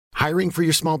Hiring for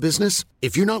your small business?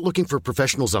 If you're not looking for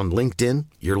professionals on LinkedIn,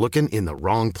 you're looking in the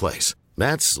wrong place.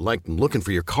 That's like looking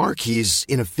for your car keys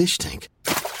in a fish tank.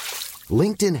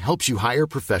 LinkedIn helps you hire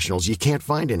professionals you can't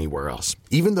find anywhere else,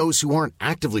 even those who aren't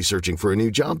actively searching for a new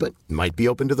job but might be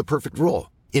open to the perfect role.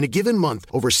 In a given month,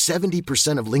 over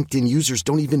 70% of LinkedIn users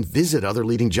don't even visit other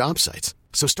leading job sites.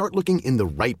 So start looking in the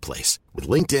right place. With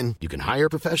LinkedIn, you can hire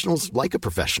professionals like a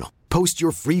professional. Post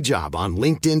your free job on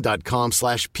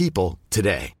linkedin.com/people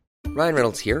today. Ryan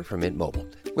Reynolds here from Mint Mobile.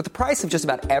 With the price of just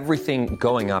about everything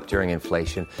going up during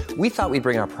inflation, we thought we'd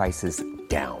bring our prices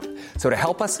down. So to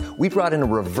help us, we brought in a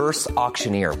reverse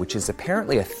auctioneer, which is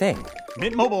apparently a thing.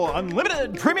 Mint Mobile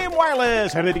Unlimited Premium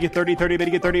Wireless. How to get 30, 30, bit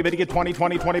to get 30, bit to get 20,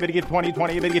 20, 20, bit to get 20,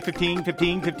 20, bit to get 15,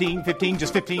 15, 15, 15,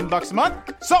 just $15 a month?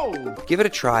 Sold! Give it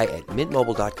a try at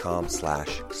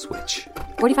mintmobile.com/switch.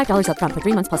 $45 up front for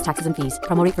 3 months plus taxes and fees.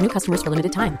 Promo rate for new customers for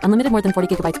limited time. Unlimited more than 40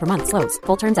 gigabytes per month. Slows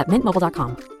full terms at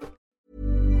mintmobile.com.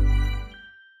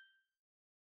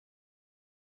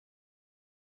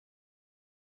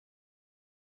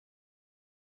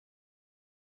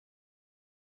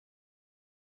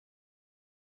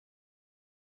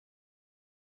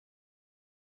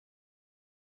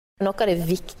 Noe av det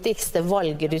viktigste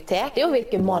valget du tar, det jo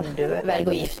hvilken mann du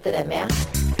velger å gifte deg med. I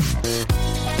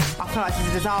feel like it's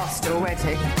a disaster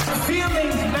already.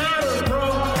 Feelings matter, bro.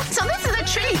 So this is a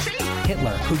treat.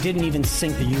 Hitler, who didn't even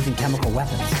sink the using chemical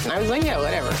weapons. I was like, yeah,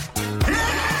 whatever.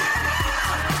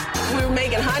 We were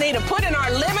making honey to put in our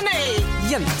lemonade.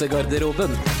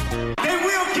 Jentegarderoben. They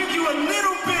will give you a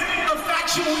little bit of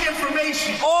factual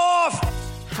information. Off!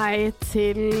 Hei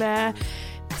til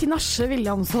Tinashe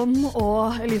Williamson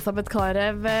og Elisabeth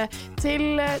Karev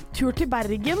til tur til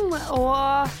Bergen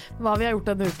og hva vi har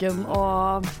gjort denne uken,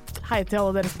 og hei til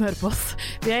alle dere som hører på oss.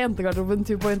 Vi Jentegarderoben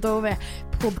 2.0,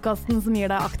 podcasten som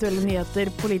gir deg aktuelle nyheter,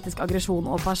 politisk aggresjon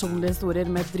og personlige historier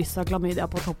med et dryss av klamydia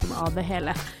på toppen av det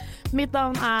hele. Mitt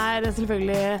navn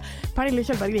selvfølgelig Pernille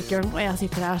Kjølberg Vikørn, og jeg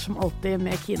sitter her som alltid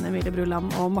med Kine Emilie Bruland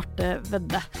og Marte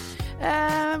Vedde.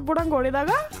 Hvordan går det i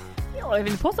dag da? Jo, jeg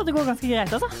vil påstå at det går ganske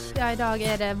greit, altså. Ja, i dag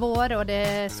det vår, og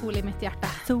det sol i mitt hjerte.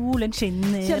 Solen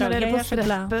skinner. Kjenner dere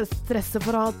på stresset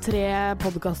for å ha 3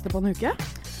 podcaster på en uke?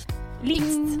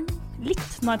 Litt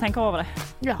når jeg tenker over det.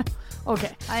 Ja, ok.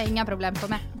 Det ingen problem for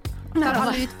meg. Tar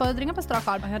alle utfordringer på strak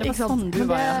arm. Ja, det var sånn du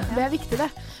var, ja. Det viktig det.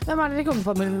 Hvem det i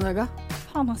kongefamilien i dag da?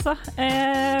 Faen altså.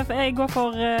 Jeg går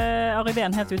for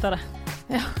Aribén helt ut av det.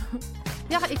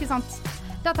 Ja, ikke sant.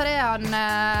 Da tar jeg han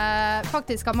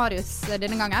faktisk av Marius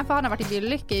denne gangen, for han har vært i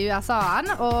bilulykke i USA-en,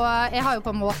 og jeg har jo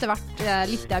på en måte vært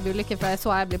litt i bilulykke, for jeg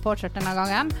så jeg bli påkjørt denne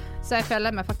gangen, så jeg føler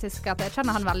meg faktisk at jeg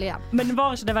kjenner han veldig igjen. Men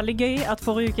var ikke det veldig gøy at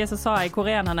forrige uke så sa jeg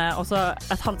koreanerne, og så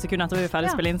et halvt sekund etter vi var ferdig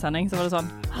å spille innsending, så var det sånn,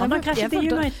 han har krasjet i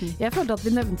Uniten. Jeg følte at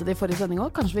vi nevnte det i forrige sending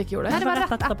også, kanskje vi ikke gjorde det. Nei, det var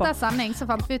rett etter sending, så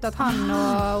fant vi ut at han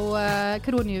og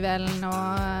kronjuvelen og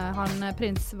han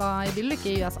prins var i bilulykke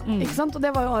i USA. Ikke sant? Og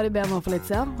det var jo Ari B nå for litt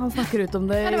siden. Han snakker ut om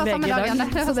det i VG i dag,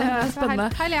 så det spennende.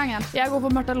 Hele gjengen. Jeg går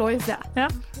for Märtha Lois,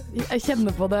 jeg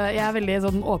kjenner på det. Jeg veldig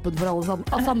sånn åpen for alle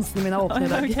sansene mine åpne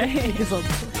i dag. Ikke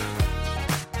sant?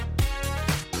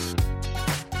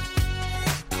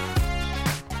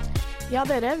 Ja,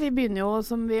 dere, vi begynner jo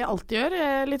som vi alltid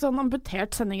gjør, litt sånn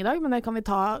amputert sending i dag, men det kan vi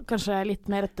ta kanskje litt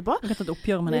mer etterpå. Vi kan ta et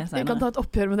oppgjør med det senere. Vi kan ta et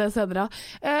oppgjør med det senere,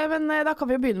 men da kan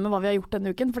vi jo begynne med hva vi har gjort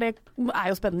denne uken, for det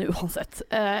jo spennende uansett.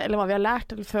 Eller hva vi har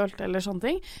lært, eller følt, eller sånne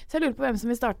ting. Så jeg lurer på hvem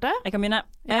som vil starte. Jeg kan begynne,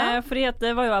 fordi at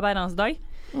det var jo arbeidernes dag.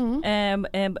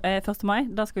 1. mai,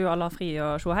 da skal jo alle ha fri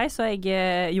og sjå hei, så jeg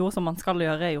gjorde som man skal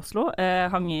gjøre i Oslo,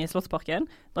 hang i Slottsparken,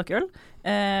 drakk øl,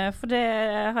 for det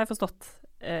har jeg forstått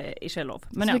ikke lov.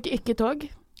 Men så du ikke tog?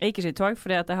 Jeg gikk ikke i tog,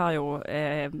 fordi at jeg har jo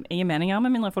ingen meninger,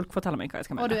 med mindre folk forteller meg hva jeg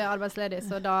skal mene. Og du arbeidsledig,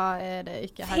 så da det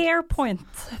ikke helt...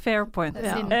 Fair point.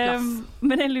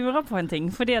 Men jeg lurer på en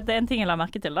ting, fordi at det en ting jeg la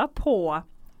merke til da,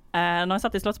 når jeg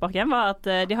satt i Slottsparken, var at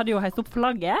de hadde jo heist opp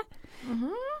flagget,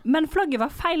 men flagget var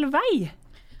feil vei.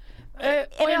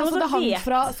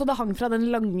 Så det hang fra den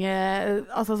lange,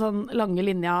 altså sånn lange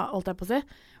linja, holdt jeg på å si.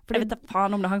 Fordi, jeg vet ikke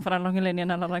faen om det hang fra den lange linjen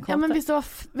eller den korte. Ja, men hvis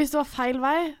det var feil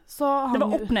vei, så hang det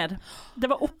var opp ned. Det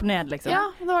var opp ned, liksom. Ja,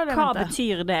 det var det. Hva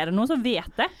betyr det? Er det noen som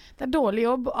vet det? Det dårlig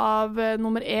jobb av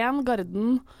nummer 1,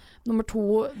 Garden, nummer 2,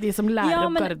 de som lærer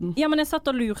opp Garden. Ja, men jeg satt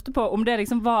og lurte på om det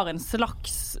liksom var en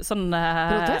slags sånn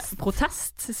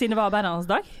protest siden det var arbeidernes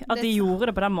dag. At de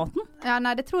gjorde det på den måten. Ja,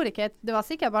 nei, det tror jeg ikke. Det var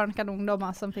sikkert bare noen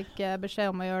ungdommer som fikk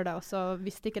beskjed om å gjøre det, og så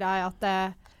visste ikke de at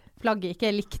flagget ikke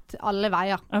likt alle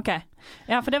veier. Ok.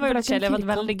 Ja, for det var jo litt kjedelig. Det hadde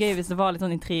vært veldig gøy hvis det var litt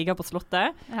sånn intriger på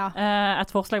slottet. Ja.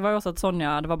 Et forslag var jo også at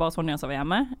det var bare Sonja som var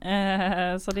hjemme.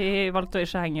 Så de valgte å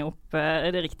ikke henge opp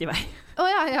det riktige vei.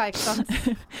 Ja, ikke sant.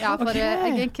 Ja, for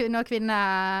kunne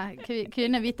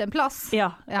kvinne vite en plass.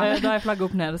 Ja, da er flagget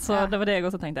opp ned. Så det var det jeg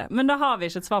også tenkte. Men da har vi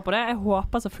ikke et svar på det. Jeg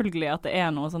håper selvfølgelig at det er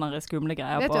noen sånne skumle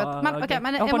greier på. Jeg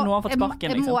håper noen har fått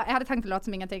sparken, liksom. Jeg hadde tenkt å late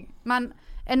som ingenting. Men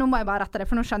nå må jeg bare rette det,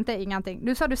 for nå skjønte jeg ingenting.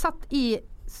 Du sa du satt i...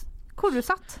 Hvor du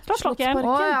satt? Slottsparken.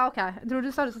 Ja, ok. Jeg tror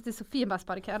du sa du satt i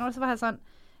Sofienbergsparken, og så var jeg sånn,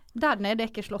 der nede er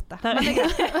ikke slottet.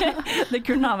 Det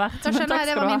kunne ha vært. Da skjønner jeg,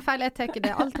 det var min feil, jeg tar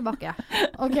det alt tilbake.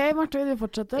 Ok, Marte, vil du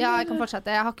fortsette? Ja, jeg kan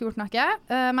fortsette. Jeg har ikke gjort noe,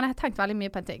 men jeg har tenkt veldig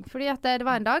mye på en ting. Fordi at det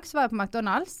var en dag, så var jeg på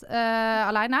McDonald's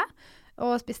alene,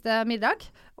 og spiste middag.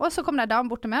 Og så kom det en dame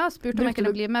bort til meg og spurte om jeg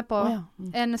kunne bli med på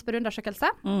en spørreundersøkelse.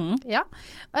 Ja.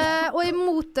 Og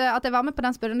imot at jeg var med på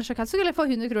den spørreundersøkelsen, så skulle jeg få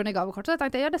 100 kroner i gavekort. Så jeg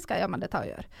tenkte, ja, det skal jeg gjøre, men det tar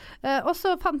jeg gjøre. Og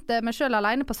så fant jeg meg selv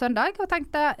alene på søndag, og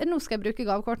tenkte, nå skal jeg bruke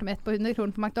gavekortet mitt på 100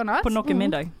 kroner på McDonald's. På noen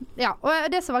middag. Ja, og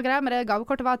det som var greia med det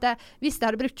gavekortet var at hvis jeg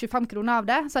hadde brukt 25 kroner av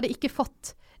det, så hadde jeg ikke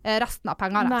fått resten av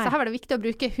pengene. Nei. Så her var det viktig å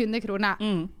bruke 100 kroner,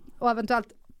 og eventuelt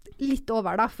litt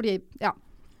over da, fordi, ja,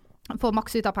 få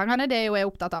maks ut av pengene, det er jo jeg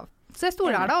opptatt av. Så jeg sto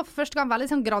der da, og for første gang veldig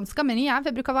sånn granska menyen, for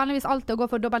jeg bruker vanligvis alltid å gå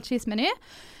for dobbelt cheese-meny,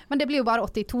 men det blir jo bare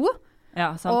 82. Ja,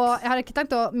 sant. Og jeg hadde ikke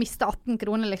tenkt å miste 18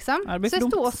 kroner, liksom. Ja, så jeg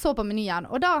sto og så på menyen,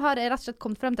 og da har jeg rett og slett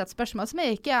kommet frem til et spørsmål som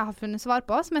jeg ikke har funnet svar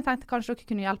på, som jeg tenkte kanskje dere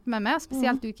kunne hjelpe meg med,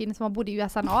 spesielt du, Kine, som har bodd i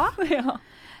USA. Ja.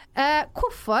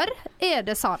 Hvorfor er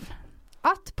det sånn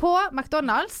at på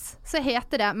McDonald's så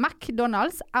heter det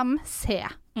McDonald's MC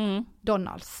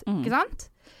Donalds, ikke sant?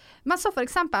 Men så for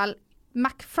eksempel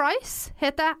McFries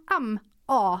heter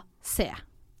MAC.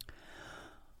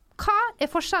 Hva er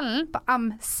forskjellen på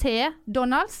MC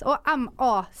Donalds og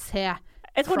MAC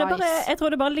Jeg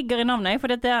tror det bare ligger i navnet, for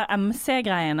det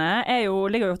MC-greiene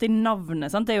ligger jo ofte i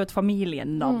navnet, sant? Det er jo et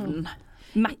familienavn.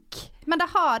 Mac. Men det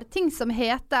har ting som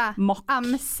heter Mac.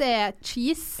 MC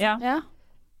Cheese. Ja.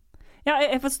 Ja,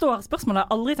 jeg forstår spørsmålet, jeg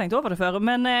har aldri tenkt over det før,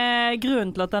 men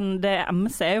grunnen til at det er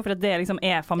MC er jo fordi det liksom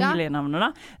er familienavnet da.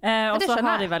 Og så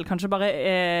har de vel kanskje bare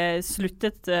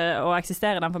sluttet å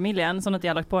eksistere den familien, sånn at de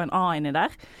har lagt på en A inni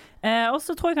der. Og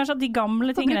så tror jeg kanskje at de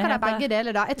gamle tingene heter... begge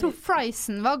deler da. Jeg tror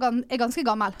friesen er ganske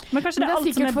gammel. Men kanskje det er alt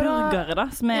som er burgere da,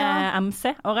 som er MC,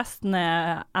 og resten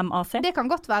er MAC? Det kan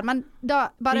godt være, men da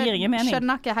bare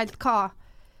skjønner jeg ikke helt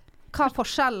hva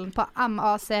forskjellen på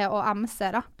MAC og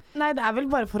MC da. Nei, det er vel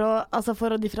bare for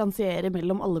å differensiere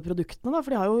mellom alle produktene da,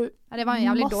 for de har jo det var en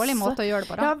jævlig dårlig måte å gjøre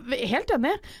det på da. Ja, helt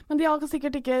enig, men de har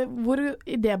sikkert ikke hvor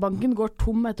idébanken går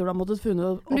tom etter du har måttet funnet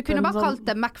opp. Du kunne bare kalt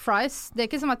det McFries, det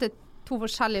er ikke som at det er to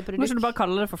forskjellige produkter. Må ikke du bare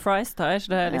kalle det for fries da?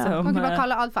 Ikke det liksom... Kan ikke bare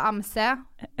kalle alt for MC,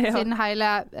 siden hele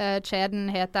kjeden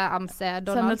heter MC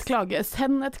Donalds.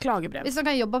 Send et klagebrev. Hvis man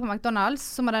kan jobbe på McDonald's,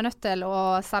 så må de nødt til å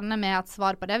sende med et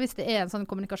svar på det. Hvis det er en sånn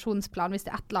kommunikasjonsplan, hvis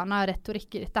det er et eller annet retorikk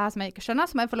i dette her som jeg ikke skjønner,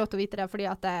 så må jeg få lov til å vite det, fordi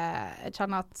at jeg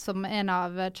kjenner at som en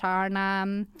av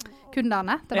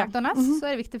kjernekundene til McDonald's, så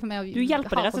er det viktig for meg å... Du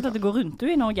hjelper det rett og slett at det går rundt du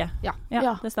i Norge. Ja,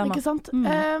 det stemmer. Ikke sant?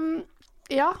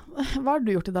 Ja, hva har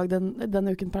du gjort i dag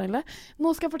denne uken, Pernille?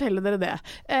 Nå skal jeg fortelle dere det.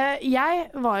 Jeg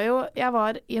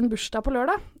var i en bursdag på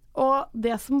lørdag, og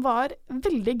det som var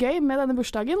veldig gøy med denne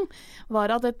bursdagen,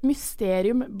 var at et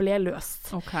mysterium ble løst.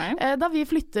 Okay. Da vi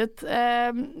flyttet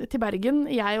til Bergen,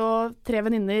 jeg og 3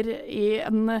 venninner i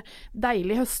en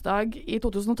deilig høstdag i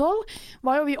 2012,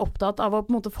 var jo vi opptatt av å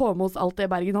på en måte få med oss alt det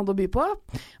Bergen hadde å by på.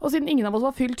 Og siden ingen av oss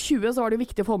var fylt 20, så var det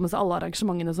viktig å få med seg alle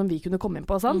arrangementene som vi kunne komme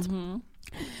inn på, sant?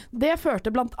 Det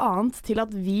førte blant annet til at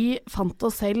vi fant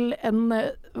oss selv en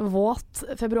våt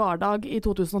februardag i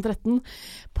 2013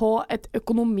 på et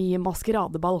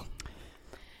økonomimaskeradeball.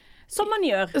 Som man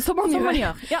gjør.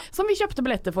 Ja. Som vi kjøpte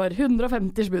billetter for,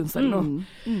 150 spuns eller noe.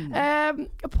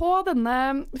 På denne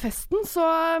festen så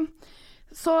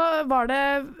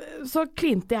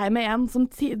klinte jeg med en som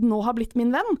nå har blitt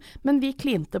min venn, men vi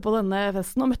klinte på denne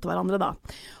festen og møtte hverandre da.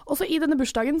 Og så i denne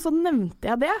bursdagen så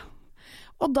nevnte jeg det.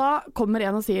 Og da kommer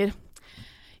en og sier,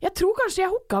 jeg tror kanskje jeg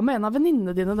hooka med en av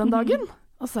venninnene dine den dagen.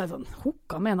 Og så er jeg sånn,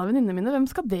 hooka med en av venninnene mine, hvem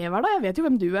skal det være da? Jeg vet jo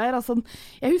hvem du er. Altså,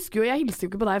 jeg hilste jo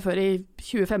ikke på deg før i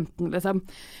 2015, liksom.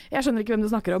 Jeg skjønner ikke hvem du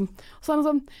snakker om. Og så er han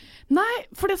sånn, nei,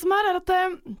 for det som er at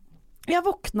jeg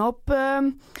våkna opp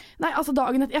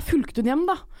dagen etter, jeg fulgte hun hjem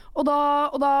da, og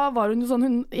da var hun jo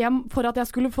sånn, for at jeg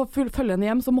skulle få følge henne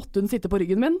hjem, så måtte hun sitte på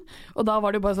ryggen min, og da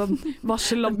var det jo bare sånn,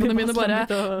 varsellampene mine bare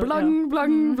blang,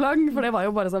 for det var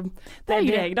jo bare sånn, det er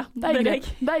greg da, det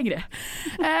er greg.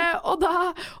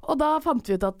 Og da fant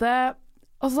vi ut at,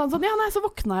 og så sa han sånn, så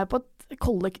våkna jeg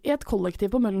i et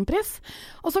kollektiv på Møhlenpris,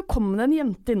 og så kom det en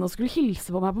jente inn og skulle hilse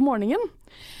på meg på morgenen.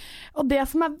 Og det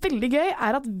som veldig gøy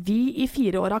at vi i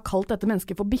 4 år har kalt dette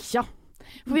mennesket for bikkja.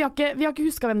 For vi har ikke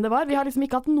husket hvem det var. Vi har liksom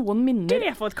ikke hatt noen minner.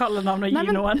 Det for et kallenavn å gi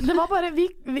noen. Det var bare,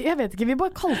 jeg vet ikke, vi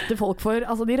bare kalte folk for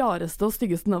de rareste og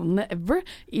styggeste navnene ever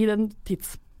i den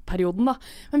tidsperioden da.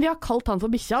 Men vi har kalt han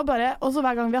for bikkja, og så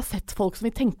hver gang vi har sett folk som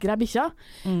vi tenker bikkja,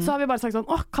 så har vi bare sagt sånn,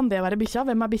 kan det være bikkja?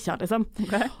 Hvem bikkja, liksom?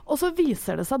 Okay. Og så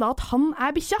viser det seg da at han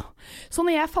bikkja. Så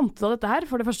når jeg fant ut av dette her,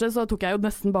 for det første så tok jeg jo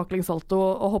nesten baklengs salto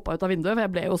og hoppet ut av vinduet, for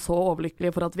jeg ble jo så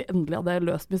overlykkelig for at vi endelig hadde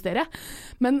løst mysteriet.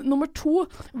 Men nummer 2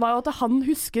 var jo at han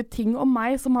husket ting om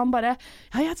meg som han bare,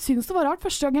 jeg synes det var rart,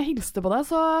 første gang jeg hilste på deg,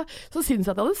 så synes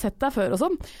jeg at jeg hadde sett deg før og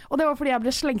sånn. Og det var fordi jeg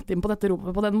ble slengt inn på dette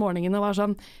rommet på den morgenen og var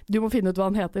sånn, du må finne ut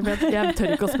hva han heter, for jeg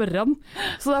tør ikke å spørre han.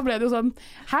 Så da ble det jo sånn,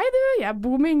 hei du, jeg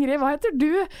bor med Ingrid, hva heter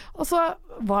du? Og så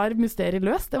var mysteriet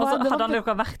løst. Hadde han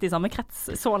dere vært i samme krets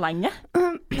så lenge?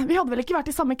 Vi hadde vel ikke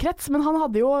vært i samme krets, men han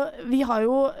hadde jo, vi har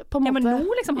jo på en måte... Ja, men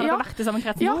nå liksom, har dere vært i samme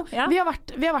krets nå? Ja, vi har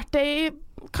vært det i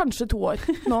kanskje 2 år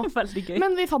nå. Veldig gøy.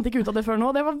 Men vi fant ikke ut av det før nå.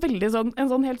 Det var veldig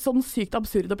en sånn helt sånn sykt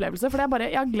absurd opplevelse, for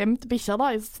jeg har glemt bikkja da,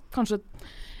 kanskje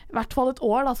i hvert fall 1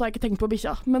 år da, så har jeg ikke tenkt på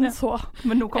bikkja. Men så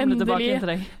men nå kommer det tilbake til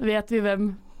deg. Vet vi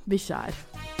hvem bikkja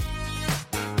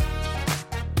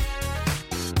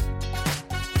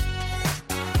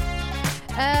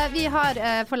Vi har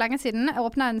for lenge siden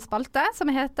åpnet en spalte som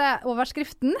heter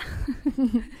Overskriften.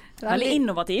 Veldig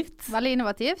innovativt. Veldig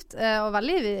innovativt, og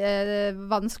veldig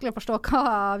vanskelig å forstå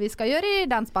hva vi skal gjøre i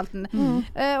den spalten.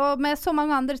 Og med så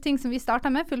mange andre ting som vi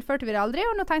startet med, fullførte vi det aldri,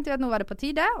 og nå tenkte vi at nå var det på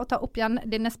tide å ta opp igjen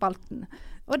denne spalten.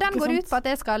 Og den går ut på at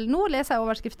jeg skal nå lese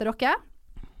overskrifter dere,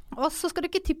 og så skal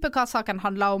dere tippe hva saken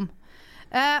handler om.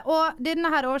 Og denne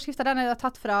her overskriften den er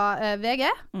tatt fra VG,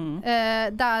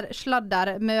 der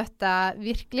sladder møter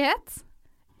virkelighet.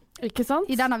 Ikke sant?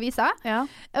 I den avisa. Ja.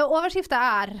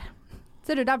 Overskriften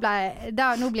ser du,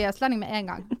 nå blir jeg østlending med en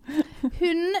gang.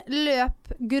 Hun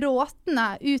løp gråtende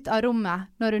ut av rommet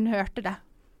når hun hørte det.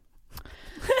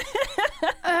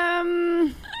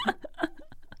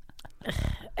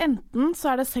 Enten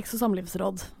så det sex- og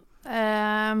samlivsråd.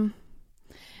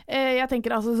 Jeg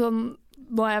tenker altså sånn,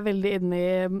 nå jeg veldig inne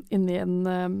i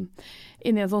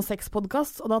en sånn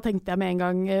sexpodcast, og da tenkte jeg med en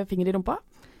gang finger i rumpa.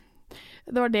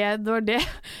 Det var det.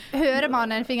 Hører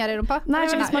man en finger i rumpa? Nei,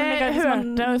 jeg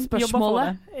hørte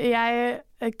spørsmålet.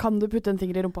 Kan du putte en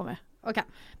finger i rumpa med? Okay.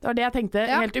 Det var det jeg tenkte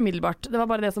helt umiddelbart. Det var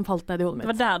bare det som falt ned i hodet mitt.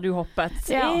 Det var der du hoppet.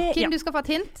 Kim, du skal få et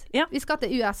hint. Ja. Vi skal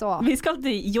til USA. Vi skal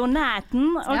til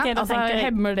Jonaten. Okay, altså,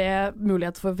 hemmer det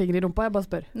mulighet for finger i rumpa? Jeg bare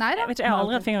spør. Nei, jeg har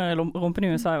aldri hatt finger i rumpen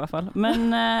i USA i hvert fall.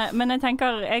 Men jeg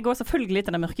tenker, jeg går selvfølgelig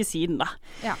til den mørke siden da.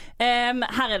 Ja.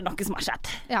 Her det noe som har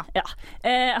skjedd. Ja.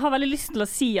 Jeg har veldig lyst til å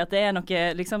si at det noe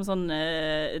liksom sånn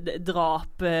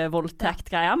drap,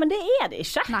 voldtekt-greier, men det det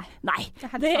ikke. Nei.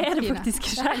 Det det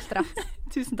faktisk ikke. Det helt rett.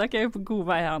 Tusen takk, jeg på god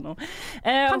vei her nå.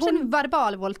 Kanskje en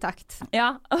verbal voldtekt. Ja.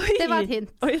 Det var et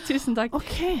hint. Oi, tusen takk.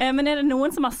 Okay. Men det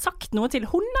noen som har sagt noe til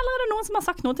hun, eller det noen som har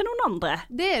sagt noe til noen andre?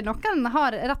 Noen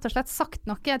har rett og slett sagt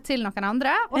noe til noen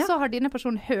andre, og så har denne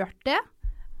personen hørt det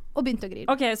og begynt å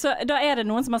grine. Ok, så da det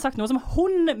noen som har sagt noe som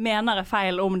hun mener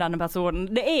feil om denne personen.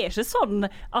 Det ikke sånn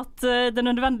at det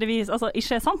nødvendigvis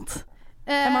ikke sant?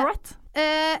 Am I right?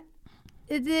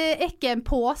 Det ikke en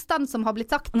påstand som har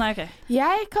blitt sagt. Nei, okay.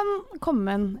 Jeg kan komme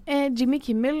med en. Jimmy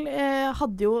Kimmel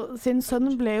hadde jo, sin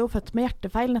sønn ble jo født med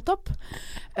hjertefeil nettopp.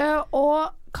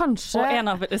 Og kanskje... Og en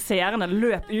av seerne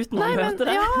løp uten å hørte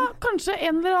det. Ja, kanskje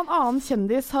en eller annen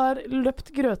kjendis har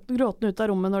løpt gråtende ut av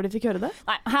rommet når de fikk høre det.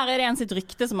 Nei, her det en sitt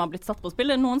rykte som har blitt satt på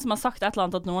spill. Det noen som har sagt et eller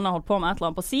annet at noen har holdt på med et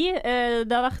eller annet på si.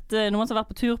 Det har vært noen som har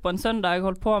vært på tur på en søndag,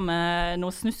 holdt på med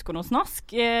noe snusk og noe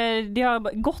snask. De har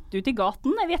gått ut i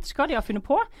gaten. Jeg vet ikke hva de har funnet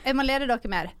på. Jeg må lede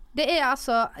dere mer. Det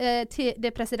altså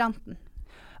det presidenten.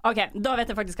 Ok, da vet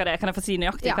jeg faktisk hva det Kan jeg få si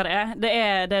nøyaktig hva det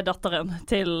Det datteren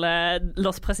til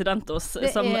Los Presidentos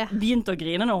som begynte å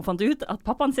grine når hun fant ut at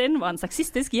pappaen sin var en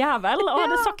sexistisk jævel og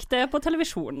hadde sagt det på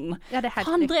televisjonen. Ja, det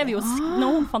han drev jo,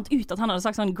 når hun fant ut at han hadde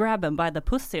sagt sånn grab him by the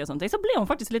pussy og sånt, så ble hun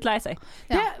faktisk litt lei seg.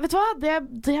 Ja. Vet du hva?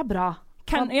 Det bra.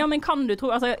 Men kan du tro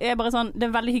jeg bare sånn, det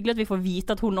veldig hyggelig at vi får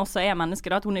vite at hun også menneske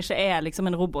da, at hun ikke liksom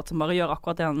en robot som bare gjør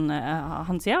akkurat det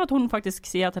han sier, at hun faktisk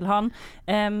sier til han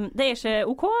det ikke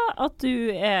ok at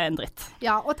du en dritt.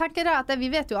 Ja, og tenker jeg at vi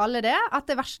vet jo alle det, at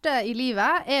det verste i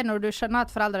livet når du skjønner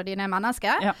at foreldrene dine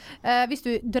mennesker. Hvis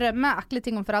du drømmer ekle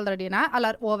ting om foreldrene dine,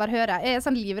 eller overhører, jeg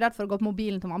sånn livredd for å gå på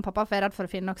mobilen til mamma og pappa, for jeg redd for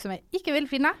å finne noe som jeg ikke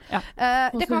vil finne.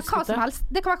 Det kan være hva som helst.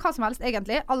 Det kan være hva som helst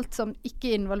egentlig, alt som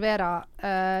ikke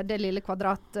involverer det lille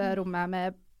kvadratrommet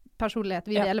med personlighet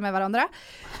vi deler med hverandre.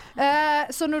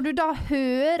 Så når du da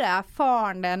hører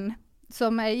faren din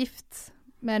som gift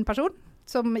med en person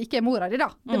som ikke mora di da.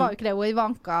 Det var jo ikke det, og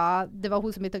Ivanka, det var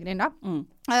hun som begynte å grine da.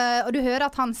 Og du hører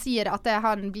at han sier at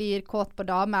han blir kåt på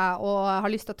dame og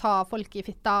har lyst til å ta folk i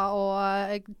fitta og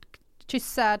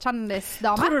kysse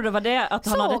kjendisdame. Tror du det var det at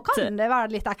han hadde kan det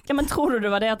være litt ekkelt. Ja, men tror du det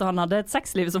var det at han hadde et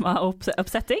sexliv som var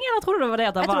oppsetting, eller tror du det var det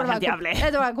at han var helt jævlig?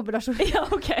 Det var en kombinasjon. Ja,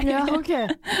 ok.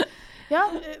 Ja,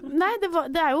 nei,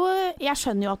 det er jo, jeg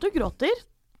skjønner jo at du gråter.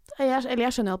 Jeg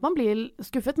skjønner jo at man blir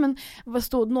skuffet, men hva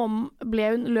stod den om,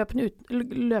 ble hun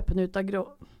løpende ut av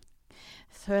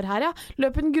Hør her, ja.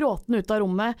 Løp hun gråtende ut av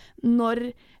rommet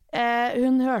når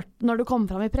når det kom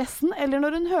fram i pressen, eller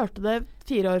når hun hørte det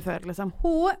 4 år før, liksom?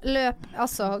 Hun løp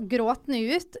altså gråtende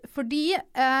ut, fordi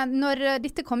når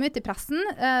dette kom ut i pressen,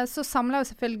 så samlet jo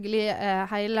selvfølgelig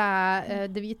hele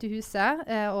Det hvite huset,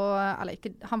 eller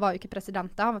ikke, han var jo ikke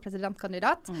president da, han var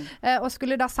presidentkandidat, og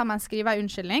skulle da sammen skrive en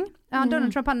unnskyldning.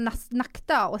 Donald Trump han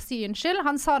nekta å si unnskyld.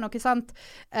 Han sa noe sant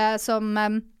som...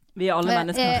 Vi alle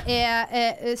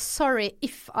mennesker. Sorry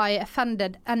if I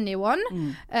offended anyone.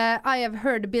 I have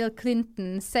heard Bill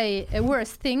Clinton say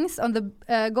worse things on the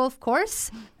golf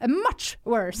course. Much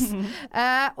worse.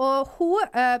 Og hun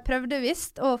prøvde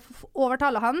visst å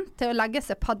overtale han til å legge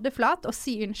seg paddeflat og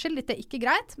si unnskyld, dette ikke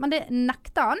greit, men det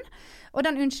nekta han. Og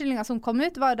den unnskyldningen som kom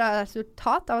ut var da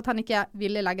resultat av at han ikke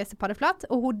ville legge seg paddeflat,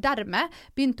 og dermed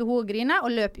begynte hun å grine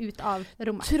og løp ut av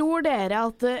rommet. Tror dere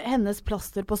at hennes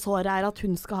plaster på såret at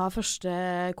hun skal ha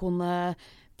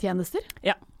førstekonetjenester?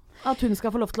 Ja. At hun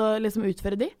skal få lov til å liksom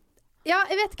utføre de? Ja,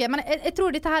 jeg vet ikke, men jeg tror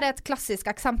dette her et klassisk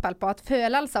eksempel på at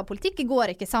følelser og politikk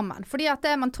går ikke sammen. Fordi at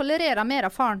man tolererer mer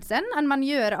av faren sin enn man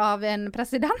gjør av en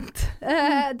president.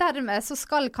 Dermed så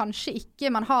skal kanskje ikke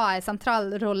man ha en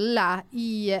sentral rolle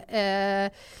i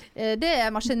det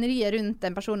maskineriet rundt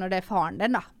en person når det er faren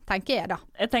din da, tenker jeg da.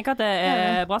 Jeg tenker at det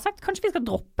er bra sagt. Kanskje vi skal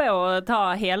droppe å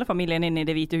ta hele familien inn i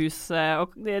Det hvite hus,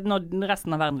 og når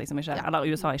resten av verden liksom ikke, eller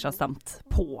USA ikke har stemt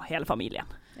på hele familien.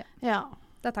 Ja.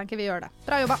 Da tenker vi gjør det.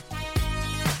 Bra jobba.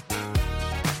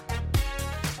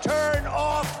 Turn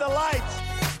off the lights.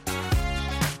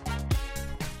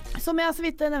 Som jeg så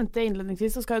vidt nevnte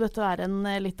innledningsvis, så skal jo dette være en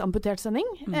litt amputert sending.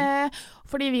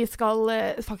 Fordi vi skal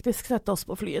faktisk sette oss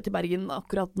på flyet til Bergen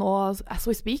akkurat nå, as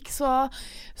we speak. Så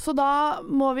da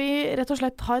må vi rett og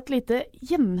slett ha et lite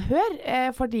gjenhør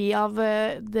for de av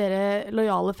dere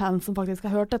lojale fans som faktisk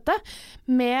har hørt dette,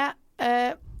 med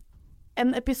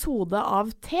en episode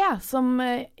av Te som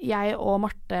jeg og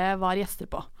Marte var gjester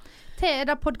på. Te er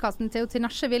da podcasten til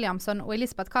Tinashe Williamson og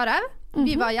Elisabeth Karev.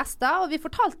 Vi var gjester, og vi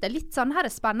fortalte litt sånn her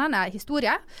spennende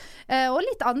historie, og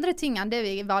litt andre ting enn det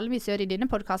vi vanligvis gjør i denne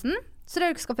podcasten. Så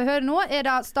det dere skal få høre nå er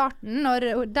da starten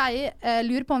når de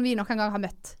lurer på om vi noen gang har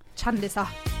møtt kjendiser.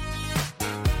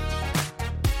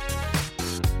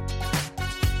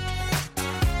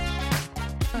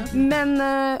 Men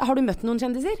har du møtt noen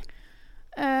kjendiser?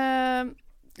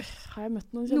 Har jeg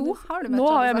møtt noen kjendiser? Nå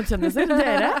har jeg møtt kjendiser.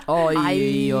 Dere? Oi.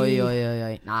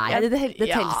 Nei, det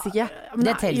telles ikke.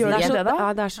 Det telles ikke.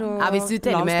 Ja, det er så hvis du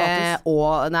teller med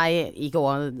ikke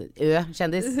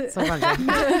Ø-kjendis, så kanskje.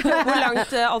 Hvor langt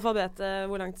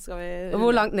alfabetet, hvor langt skal vi...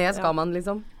 Hvor langt ned skal man,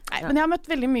 liksom? Nei, men jeg har møtt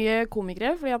veldig mye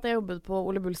komikere, fordi at jeg jobbet på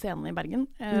Ole Bull scene i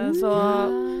Bergen. Så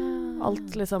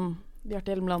alt liksom,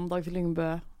 Bjarte Hjelmeland, Dagfinn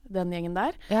Lyngbø, den gjengen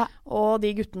der. Ja. Og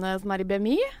de guttene som er i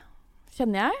BMI,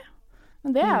 kjenner jeg.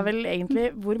 Men det er vel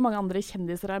egentlig hvor mange andre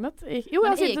kjendiser har jeg møtt. Jo, jeg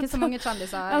har ikke så mange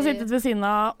kjendiser. Jeg har sittet ved siden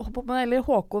av, eller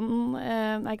Håkon,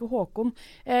 nei ikke Håkon,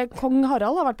 Kong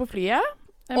Harald har vært på flyet,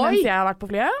 mens jeg har vært på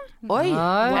flyet. Oi!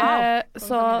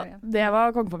 Så det var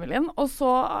kongefamilien. Og så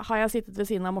har jeg sittet ved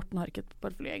siden av Morten Harket på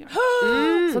flyet en gang.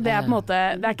 Så det er på en måte,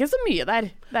 det er ikke så mye der.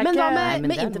 Men hva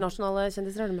med internasjonale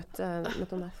kjendiser? Har du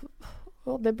møtt om der?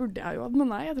 Det burde jeg jo,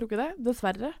 men nei, jeg tror ikke det.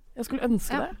 Dessverre. Jeg skulle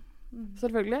ønske det.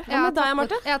 Selvfølgelig.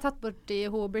 Jeg har tatt bort i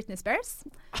Britney Spears.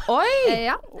 Oi!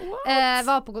 Ja. Det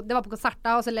var på konsert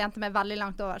da, og så lente jeg meg veldig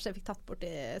langt over, så jeg fikk tatt bort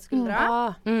i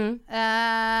skuldra.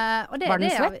 Var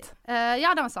den svett?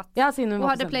 Ja, den var svett. Ja, hun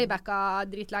hadde playbacka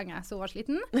dritlenge, så hun var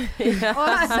sliten. Og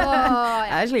så,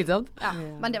 det er slitsomt. Ja.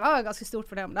 Men det var jo ganske stort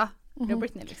for dem da. Det var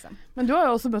Britney liksom. Men du har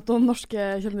jo også møtt noen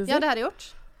norske kjendiser. Ja, det har jeg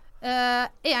gjort.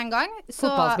 En gang så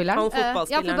Fotballspilleren? Han har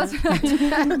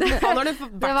du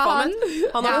vært på med.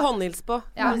 Han har du håndhils på.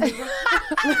 Ja.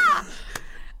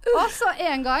 Og så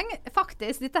en gang,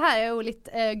 faktisk, dette her jo litt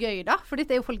gøy da, for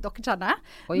dette jo folk dere kjenner.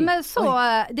 Men så,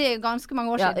 det ganske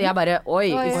mange år siden. Jeg bare,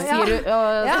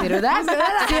 sier du det?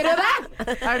 Sier du det?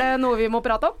 Det noe vi må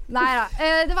prate om? Neida,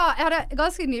 jeg hadde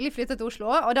ganske nylig flyttet til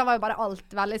Oslo, og da var jo bare alt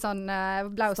veldig sånn,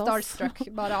 ble jo starstruck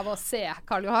bare av å se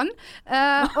Karl Johan.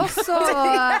 Og så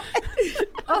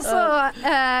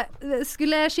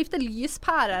skulle jeg skifte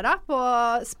lyspære da, på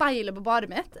speilet på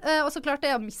badet mitt, og så klarte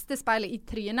jeg å miste speilet i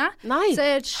trynet. Så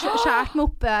jeg skjærte meg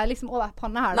opp liksom over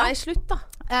pannet her da. Nei, slutt da.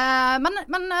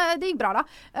 Men det gikk bra da.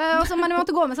 Men jeg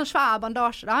måtte gå med sånn svær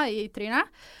bandasje da i trynet.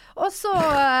 Og så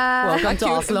Welcome to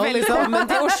Oslo, liksom. Men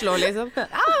til Oslo, liksom. Ja,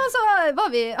 og så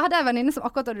hadde jeg en venninne som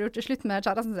akkurat hadde gjort det slutt med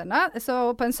kjæresten sin. Så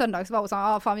på en søndag så var hun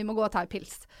sånn, faen, vi må gå og ta en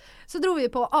pils. Så dro vi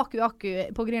på Aku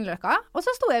på Grünerløkka, og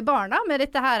så sto jeg i baren da, med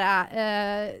dette her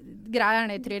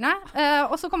greierne i trynet.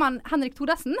 Og så kom han Henrik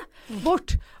Thodesen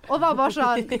bort, og var bare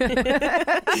sånn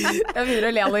Jeg begynner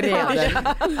å le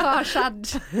allerede. Hva har skjedd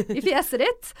i fjeset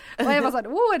ditt? Og jeg var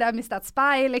sånn, det har mistet et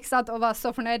speil, ikke sant? Og var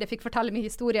så fornøyd, jeg fikk fortelle min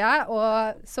historie,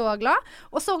 og så glad.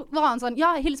 Og så var han sånn,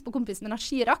 hils på kompisen min, han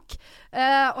skirakk.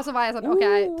 Og så var jeg sånn,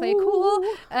 ok, play cool.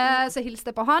 Så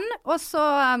hilste jeg på han, og så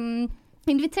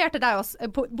inviterte de oss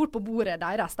bort på bordet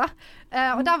deres da.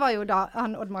 Og der var jo da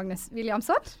han Odd Magnus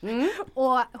Williamson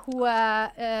og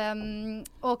hun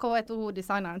og hva heter hun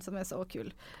designeren som så kul?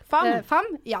 Fam,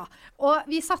 ja. Og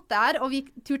vi satt der, og vi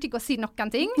turte ikke å si noen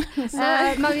ting.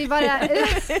 Men vi bare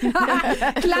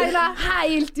kleina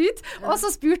helt ut. Og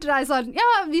så spurte de sånn,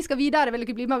 vi skal videre, vil du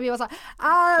ikke bli med? Og vi var sånn,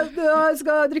 jeg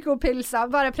skal drikke opp pilsa.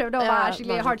 Bare prøvde å være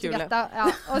skikkelig hard to get.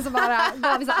 Og så bare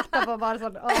var vi så etterpå bare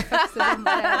sånn, fuck så dum.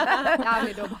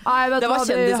 Det var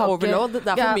kjendis-overload.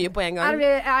 Det for mye på en gang.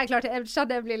 Jeg klarte, jeg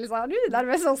skjønner jeg blir litt sånn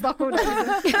nervøs å snakke om det.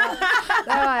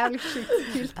 Det var jævlig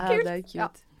kult. Det er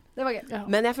kult. Det var gøy.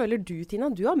 Men jeg føler du, Tina,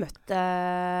 du har møtt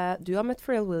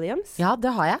Pharrell Williams. Ja,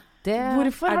 det har jeg.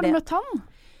 Hvorfor har du møtt han?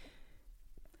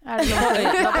 Var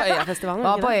på Øyafestivalen.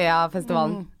 Var på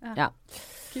Øyafestivalen, ja.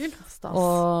 Kult.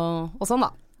 Og sånn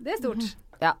da. Det stort.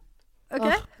 Ja.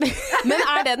 Okay. Men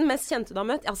det den mest kjente du har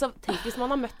møtt? Altså, tenk hvis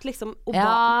man har møtt liksom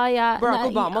Barack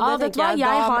Obama. Det tenker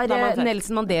jeg.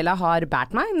 Nelson Mandela har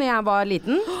bært meg når jeg var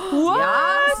liten.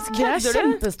 What? Det er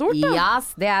kjempestort da.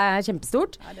 Yes, det er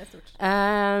kjempestort. Ja, det er stort.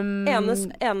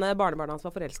 Ene barnebarnet hans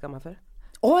var forelsket av meg før.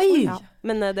 Oi! Ja.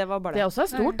 Men det var bare det. Det også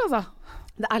er stort, altså.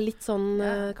 Det er litt sånn,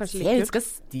 kanskje litt kult. Jeg skal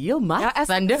steal meg.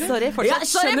 Sorry,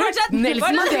 fortsett.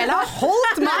 Nelson Mandela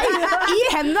holdt meg i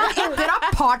hendene etter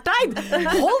apartheid.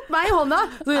 Holdt meg i hånda.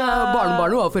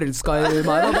 Barnebarnet var forelsket i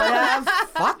meg. Og bare,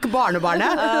 fuck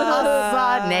barnebarnet.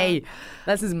 Altså, nei.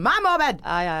 This is my moment.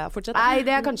 Ja, fortsett. Nei,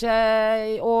 det er kanskje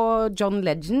og John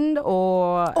Legend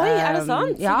og Oi, er det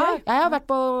sant? Ja, jeg har vært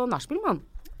på nachspiel med han.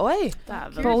 Oi,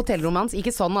 på hotellrommet hans. Ikke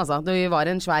sånn, altså. Det var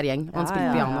en svær gjeng. Han spilte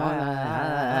piano.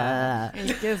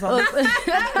 Ikke sånn.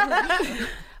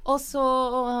 Og så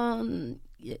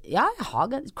jeg har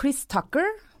Chris Tucker,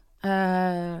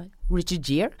 Richard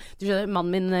Gere. Du skjønner,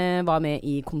 mannen min var med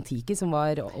i Kon-Tiki, som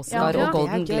var Oscar og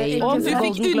Golden Globe. Og du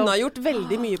fikk unnagjort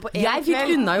veldig mye på en Jeg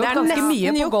fikk unnagjort ganske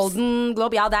mye på Golden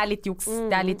Globe. Ja, det er litt juks.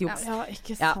 Ja,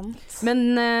 ikke sant. Men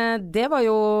det var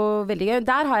jo veldig gøy.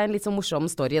 Der har jeg en litt sånn morsom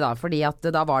story da, fordi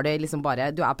at da var det liksom bare,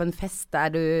 du er på en fest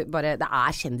der det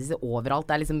er kjendiser overalt.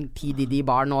 Det er liksom P. Diddy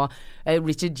barn, og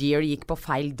Richard Gere gikk på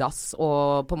feil dass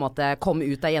og på en måte kom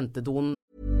ut av jentedoen.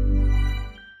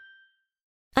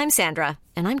 I'm Sandra,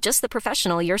 and I'm just the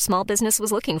professional your small business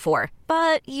was looking for.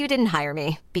 But you didn't hire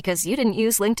me because you didn't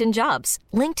use LinkedIn Jobs.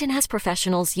 LinkedIn has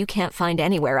professionals you can't find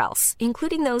anywhere else,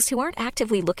 including those who aren't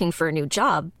actively looking for a new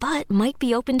job, but might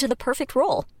be open to the perfect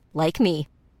role, like me.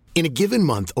 In a given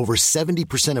month, over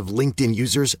 70% of LinkedIn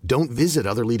users don't visit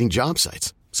other leading job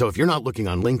sites. So if you're not looking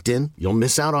on LinkedIn, you'll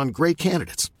miss out on great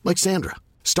candidates, like Sandra.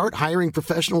 Start hiring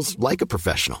professionals like a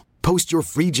professional. Post your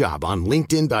free job on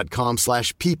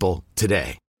linkedin.com/people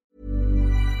today.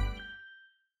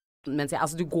 Mens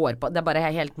du går på, det er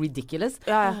bare helt ridiculous.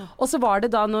 Og så var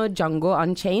det da når Django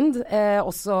Unchained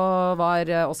også var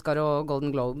Oscar og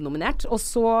Golden Globe nominert, og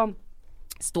så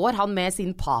står han med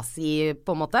sin pasi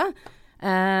på en måte,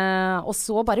 og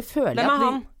så bare føler jeg Hvem er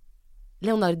han?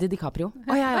 Leonardo DiCaprio.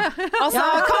 Altså,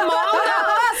 come on!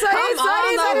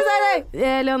 Sorry.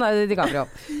 Leonardo DiCaprio.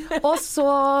 Og så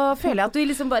føler jeg at du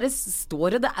liksom bare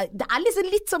står, og det er liksom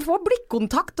litt sånn, får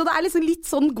blikkontakt, og det er liksom litt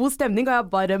sånn god stemning, og jeg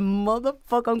bare,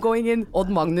 motherfuck, I'm going in.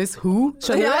 Odd Magnus, who?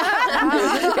 Skjønner du?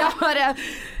 Jeg bare,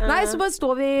 nei, så bare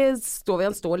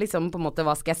han står liksom på en måte,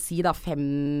 hva skal jeg si da, 5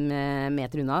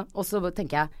 meter unna, og så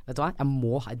tenker jeg, vet du hva, jeg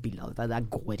må ha et bilde av dette, det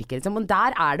går ikke liksom, men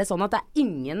der er det sånn at det er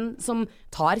ingen som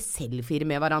tar selfie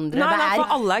med hverandre. Nei, for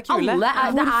alle er kule. Det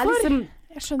er liksom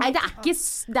Nei, det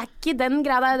er ikke den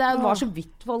greia der. Det var så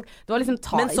vidt folk. Det var liksom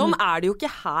men sånn er det jo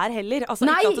ikke her heller. Altså,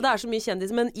 ikke at det er så mye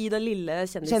kjendis, men i den lille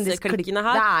kjendisklikkene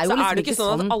her, så er det ikke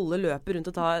sånn at alle løper rundt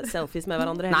og tar selfies med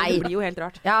hverandre heller. Nei. Det blir jo helt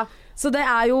rart. Ja, så det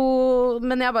er jo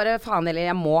men jeg bare,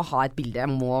 jeg må ha et bilde.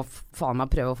 Jeg må faen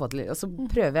meg prøve å få til. Og så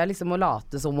prøver jeg liksom å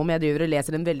late som om jeg driver og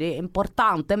leser en veldig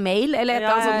importante mail eller et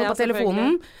eller annet sånt på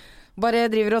telefonen. Bare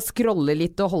driver og scroller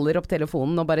litt og holder opp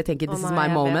telefonen og bare tenker this is my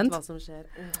moment. Vet hva som skjer.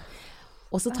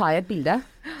 Og så tar jeg et bilde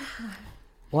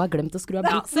og har glemt å skru av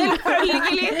blitsen.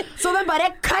 Selvfølgelig. Så den bare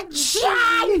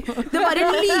ka-tjang! Det bare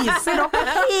lyser opp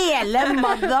hele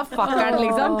motherfuckeren,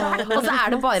 liksom. Og så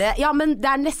er det bare ja, men det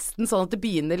er nesten sånn at det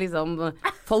begynner liksom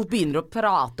folk begynner å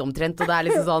prate omtrent, og det er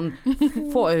liksom sånn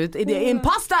få ut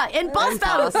Imposter! Ja,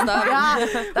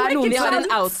 det er noen som en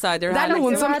outsider her. Det er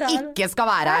noen som ikke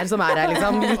skal være her, som er her,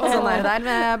 liksom. Litt sånn der. Men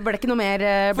det ble ikke noe mer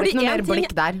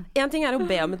blikk der. En ting er å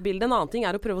be om et bilde, en annen ting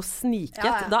er å prøve å snike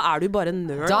et. Da er du bare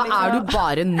nerd. Da er du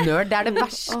bare nerd, det er det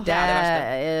verste.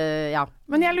 Ja.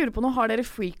 Men jeg lurer på noe, har dere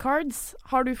free cards?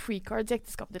 Har du free cards i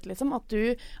ekteskapet ditt, liksom? At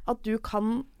du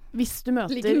kan, hvis du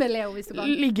møter Ligge med Leo, hvis du kan.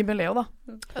 Ligge med Leo, da.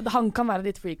 Han kan være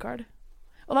ditt free card.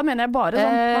 Og da mener jeg bare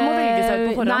sånn, man må velge seg ut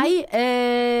på forhånd.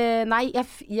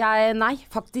 Nei,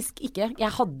 faktisk ikke.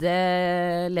 Jeg hadde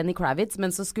Lenny Kravitz,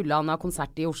 men så skulle han ha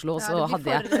konsert i Oslo, og så hadde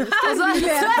jeg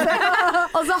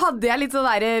og så hadde jeg litt sånn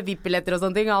der VIP-billetter og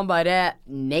sånne ting, og han bare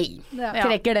nei.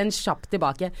 Trekker den kjapt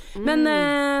tilbake. Men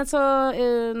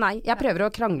nei, jeg prøver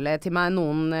å krangle til meg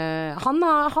noen han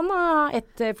har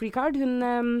et free card, hun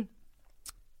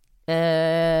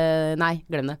nei,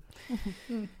 glem det.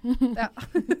 Ja.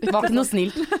 Det var ikke noe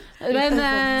snilt. Men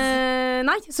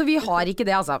nei, så vi har ikke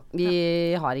det, altså. Vi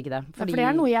har ikke det. Fordi det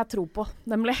er noe jeg tror på,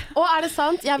 nemlig. Å, er det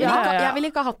sant? Jeg vil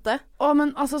ikke ha hatt det. Å,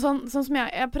 men altså sånn som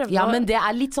jeg prøvde Ja, men det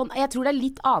er litt sånn, jeg tror det er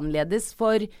litt annerledes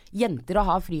for jenter å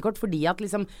ha frikort, fordi at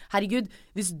liksom, herregud,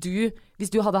 hvis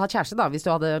du hadde hatt kjæreste da, hvis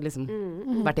du hadde liksom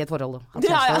vært i et forhold og hatt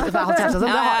kjæreste,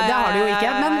 det har du jo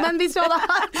ikke, men hvis du hadde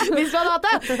hatt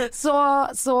det,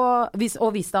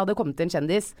 og hvis det hadde kommet en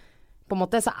kjendis, på en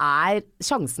måte, så er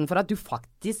sjansen for at du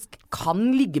faktisk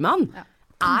kan ligge med han,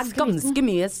 er ganske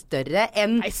mye større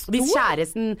enn hvis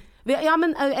kjæresten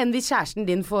enn hvis kjæresten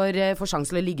din får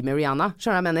sjansen til å ligge med Rihanna.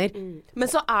 Skjønner du hva jeg mener? Men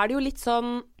så er det jo litt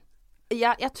sånn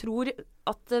jeg tror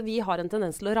at vi har en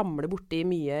tendens til å ramle borti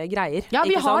mye greier. Ja,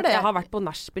 vi har det. Jeg har vært på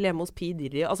nachspiel hjemme hos P.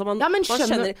 Diddy. Altså man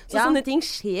skjønner. Så sånne ting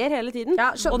skjer hele tiden.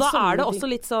 Ja, og da er det også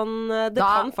litt sånn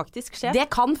kan faktisk skje. Det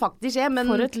kan faktisk skje,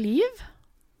 men for et liv.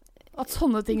 At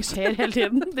sånne ting skjer hele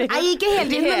tiden. Nei, ikke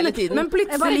hele tiden, men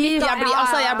plutselig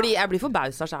jeg blir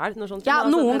forbausa selv. Ja,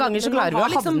 noen ganger så klarer vi å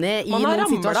havne i noen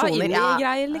situasjoner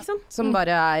greier, liksom. Som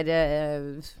bare er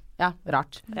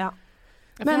rart. Ja.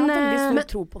 Men jeg har veldig stor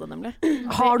tro på det, nemlig.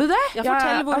 Har du det? Ja,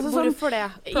 fortell hvorfor det.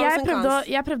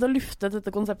 Jeg prøvde å lufte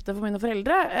dette konseptet for mine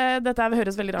foreldre. Dette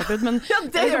høres veldig rart ut, men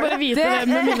jeg skal bare vite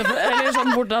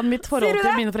hvordan mitt forhold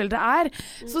til mine foreldre er.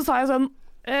 Så sa jeg sånn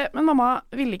men mamma,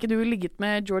 ville ikke du ligget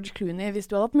med George Clooney hvis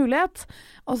du hadde hatt mulighet?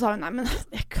 Og så sa hun, nei, men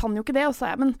jeg kan jo ikke det. Og så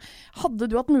sa jeg, men hadde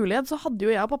du hatt mulighet, så hadde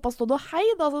jo jeg og pappa stått og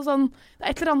heid. Altså sånn, det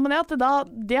er et eller annet med det, at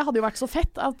det hadde jo vært så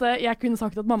fett at jeg kunne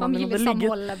sagt at mammaen min hadde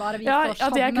ligget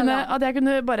at jeg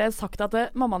kunne bare sagt at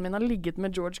mammaen min hadde ligget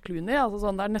med George Clooney, altså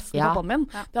sånn, det er nesten pappaen min.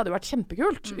 Det hadde jo vært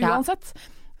kjempekult, uansett.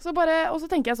 Og så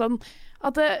tenker jeg sånn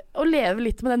at å leve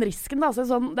litt med den risken da, så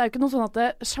det er jo ikke noe sånn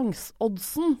at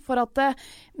sjansoddsen for at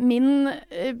min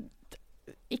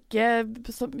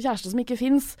kjæreste som ikke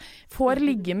finnes får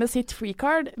ligge med sitt free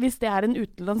card hvis det er en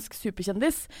utenlandsk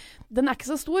superkjendis, den er ikke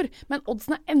så stor, men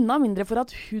oddsen er enda mindre for at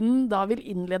hun da vil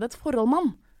innlede et forhold med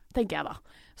han, tenker jeg da.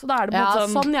 Så da er det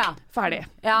på ferdig.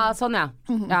 Ja, sånn ja.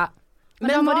 Men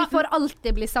da må de for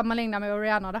alltid bli sammenlignet med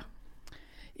Rihanna da.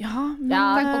 Ja, men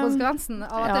tenk på konsekvensen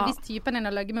av at hvis typen din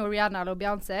har løgget med Rihanna eller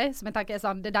Beyoncé, som jeg tenker er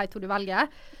sånn, det er de to du velger,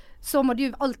 så må du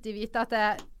alltid vite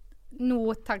at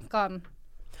nå tenker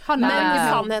han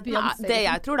sannheten det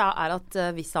jeg tror da er at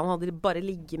hvis han hadde bare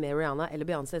ligget med Rihanna eller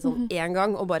Beyoncé sånn en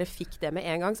gang, og bare fikk det med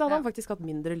en gang, så hadde han faktisk hatt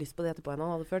mindre lyst på det etterpå enn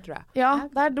han hadde før, tror jeg. Ja,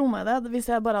 det er dumme det.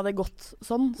 Hvis jeg bare hadde gått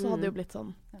sånn, så hadde det jo blitt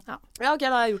sånn. Ja, ok,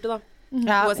 da har jeg gjort det da.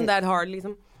 Wasn't that hard,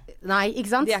 liksom. Nei,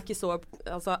 ikke sant? De er ikke så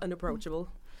unapproachable.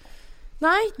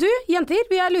 Nei, du, jenter,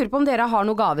 jeg lurer på om dere har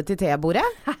noe gave til tebordet?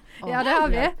 Ja, det har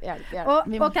vi. Hjelp.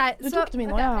 Okay, du tok det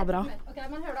min også, ja, bra. Ok,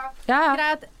 men hør da.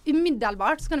 Greit,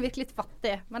 umiddelbart så kan det virke litt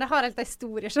fattig, men det har helt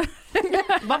historie.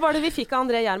 Hva var det vi fikk av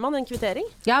André Gjerman? En kvittering?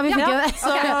 Ja, vi fikk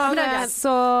det.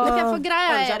 For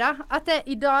greia da, at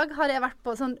I dag har jeg vært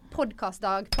på sånn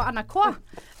podcastdag på NRK.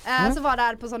 Så var det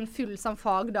her på sånn full sånn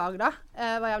fagdag da.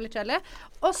 Var jævlig kjedelig.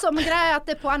 Og så med greia at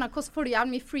på NRK så får du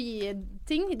jævlig mye free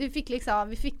ting. Du fikk liksom,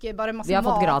 vi fikk bare masse mat. Vi har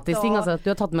fått gratis ting, altså. Du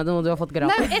har tatt med det noe du har fått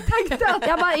gratis. Nei, jeg tenkte at...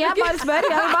 jeg bare spør,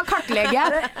 jeg vil bare kartlegge.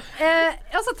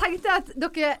 Og så tenkte jeg at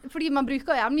dere, fordi man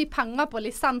bruker jævlig mye penger på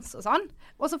lisens og sånn,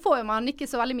 og så får man ikke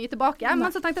så veldig mye tilbake,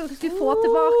 men så tenkte jeg at dere skulle få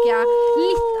tilbake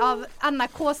litt av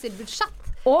NRK sitt budsjett.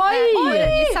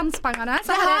 Lisenspengene.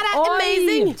 Så her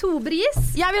amazing! 2 bris.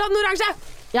 Jeg vil ha den oransje!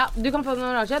 Ja, du kan få den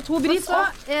oransje. 2 bris. Og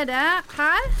så det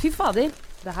her. Fy fader.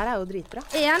 Det her jo dritbra.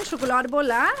 1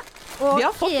 sjokoladebolle. Og vi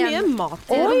har fått mye mat.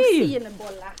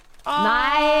 Rosinebolle.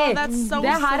 Nei, so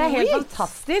det her helt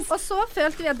fantastisk. Og så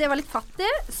følte vi at det var litt fattig,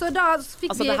 så da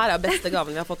fikk vi det her beste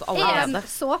gaven vi har fått allerede.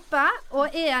 1 såpe og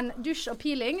 1 dusj og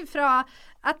peeling fra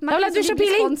et merke som vi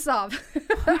blir sponset av.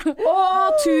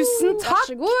 Tusen takk.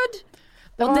 Vær så god.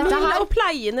 Og dette her og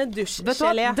pleiende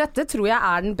dusjgelé. Dette tror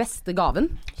jeg den beste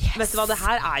gaven. Vet du hva, det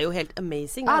her jo helt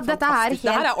amazing. Dette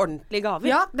her ordentlige gaver.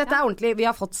 Ja, dette ordentlig. Vi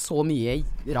har fått så mye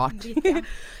rart.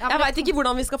 Jeg vet ikke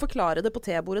hvordan vi skal forklare det på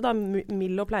tebordet da,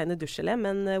 mild og pleiende dusjgelé,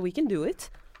 men we can do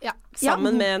it. Ja.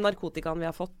 Sammen med narkotikaen vi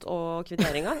har fått og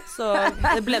kvitteringa. Så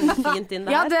det blender fint inn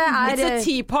det her. It's a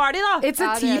tea party, da! It's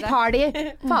a tea party.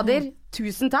 Fader,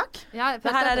 tusen takk. Ja,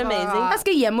 det her amazing. Jeg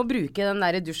skal hjem og bruke den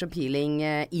der dusj og peeling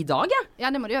I dag, Ja,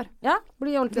 det må du gjøre. Ja,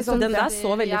 blir ordentlig sånn. Den der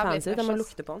så veldig fancy ut. Den må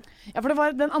lukte på den. Ja,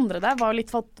 for den andre der var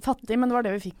litt fattig, men det var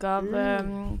det vi fikk av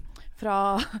fra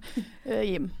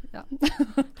Jim.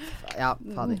 Ja,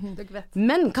 fader.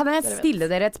 Men kan jeg stille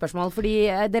dere et spørsmål, fordi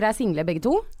dere single begge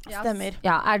to? Ja. Stemmer.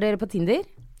 Ja, dere på Tinder?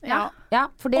 Ja. Ja,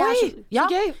 for det så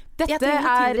gøy. Dette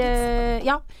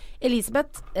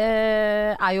Elisabeth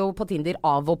jo på Tinder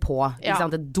av og på. Ikke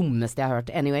sant? Det dummeste jeg har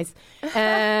hørt. Anyways.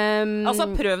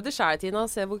 Altså, prøv det selv, Tina,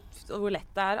 og se hvor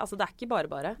lett det Altså, det ikke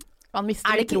bare. Man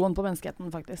mister litt troen på menneskeheten,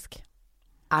 faktisk.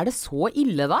 Det så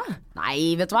ille da?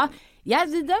 Nei, vet du hva?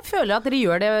 Jeg føler at dere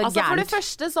gjør det gærent. For det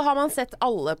første så har man sett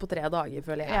alle på 3 dager,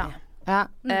 føler jeg. Ja.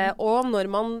 Og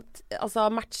når man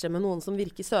matcher med noen som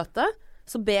virker søte,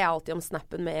 så ber jeg alltid om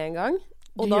snappen med en gang.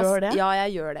 Og gjør det? Ja,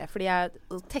 jeg gjør det. Fordi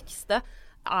tekste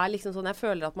liksom sånn, jeg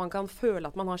føler at man kan føle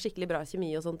at man har skikkelig bra kjemi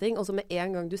og sånne ting, og så med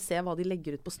en gang du ser hva de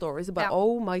legger ut på stories, så bare,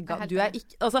 oh my god, du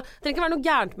ikke altså, det trenger ikke være noe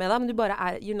gærent med deg, men du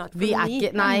bare you're not for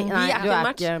me. Nei, vi ikke en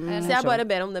match. Så jeg bare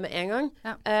morsom. ber om det med en gang.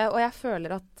 Og jeg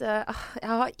føler at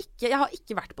jeg har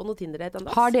ikke vært på noe Tinder-date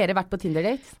enda. Har dere vært på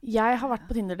Tinder-date? Jeg har vært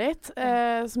på Tinder-date,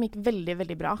 som gikk veldig,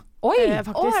 veldig bra. Oi!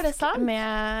 Faktisk, det sant?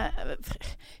 Med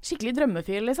skikkelig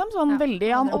drømmefyr, liksom. Sånn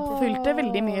veldig, han oppfylte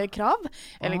veldig mye krav.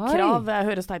 Eller krav,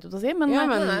 høres teit ut å si, men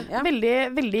veldig,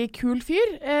 veldig kul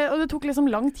fyr. Og det tok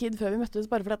liksom lang tid før vi møttes,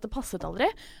 bare fordi at det passet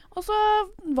aldri. Og så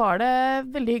var det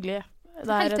veldig hyggelig.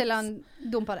 Helt til han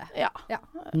dumpa det. Ja.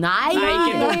 Nei,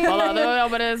 ikke dumpa da. Det var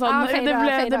bare sånn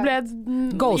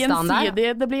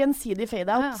det ble gjensidig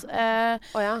fade-out.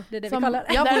 Det det vi kaller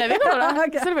det. Ja, det det vi kaller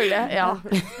det. Selvfølgelig. Ja.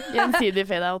 Gjensidig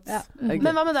fade-out. Men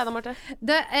hva med deg da, Marte?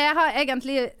 Jeg har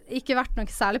egentlig ikke vært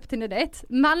noe særlig på Tinder-date,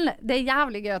 men det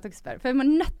jævlig gøy at dere spør, for jeg må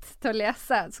nødt til å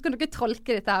lese, så kan dere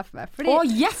tolke dette her for meg. Fordi,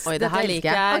 yes! Oi, det her liker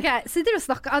jeg. Ok, så dere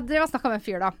snakket med en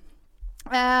fyr da.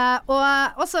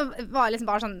 Og så var jeg liksom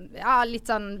bare sånn litt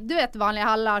sånn, du vet vanlige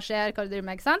halla skjer, hva du driver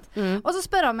med, ikke sant? Og så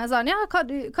spør han meg sånn, hva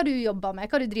du jobber med,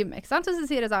 hva du driver med, ikke sant? Og så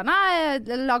sier jeg sånn, nei,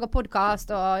 jeg lager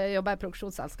podcast og jobber i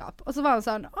produksjonsselskap. Og så var han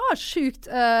sånn, sjukt,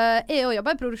 jeg også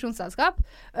jobber i produksjonsselskap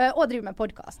og driver med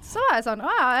podcast. Så var jeg sånn,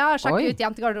 sjekk ut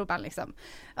jentegarderoben, liksom.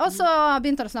 Og så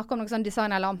begynte han å snakke om noen sånn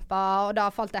designerlamper, og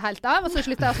da falt jeg helt av, og så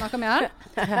sluttet jeg å snakke med han.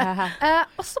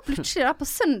 Og så plutselig da, på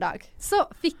søndag, så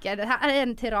fikk jeg det her,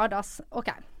 en tiradas. Ok.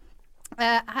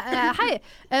 Hei,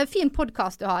 fin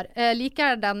podcast du har.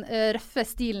 Liker den røffe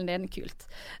stilen din, kult.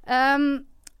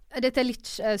 Dette litt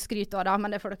skryt også da,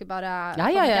 men det får dere bare... Ja.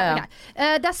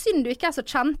 Okay. Det synd du ikke så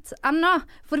kjent ennå,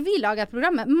 for vi lager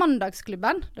programmet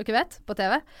Mandagsklubben, dere vet, på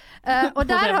TV. Og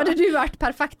der hadde du vært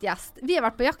perfekt gjest. Vi har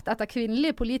vært på jakt etter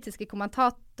kvinnelige politiske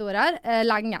kommentatorer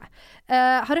lenge.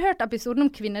 Har du hørt episoden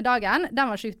om kvinnedagen?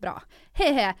 Den var sykt bra. He.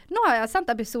 Nå har jeg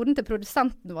sendt episoden til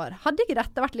produsenten vår. Hadde ikke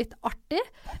dette vært litt artig?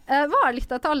 Hva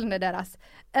litt av tallene deres?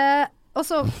 Og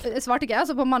så svarte ikke jeg, og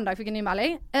så på mandag fikk jeg en ny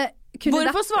melding.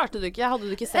 Hvorfor svarte du ikke? Hadde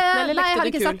du ikke sett den, eller lekte du kul? Nei, jeg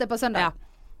hadde ikke sett det på søndag. Ja.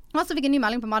 Og så fikk jeg en ny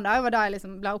melding på mandag, og da jeg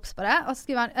liksom ble opps på det. Og så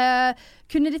skriver han,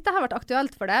 kunne dette ha vært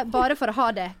aktuelt for deg, bare for å ha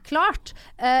det klart?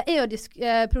 Jeg og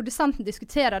produsenten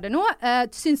diskuterer det nå,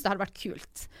 synes det hadde vært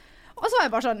kult. Og så var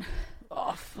jeg bare sånn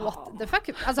what the fuck?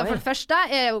 Altså for det første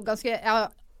er jeg jo ganske jeg har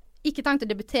ikke tenkt å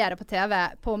debutere på TV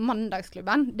på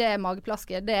Mandagsklubben. Det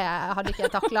mageplaske, det hadde ikke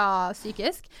jeg taklet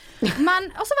psykisk. Men,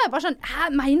 og så var jeg bare sånn,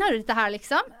 mener du dette her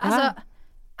liksom? Altså,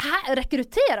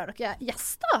 rekrutterer dere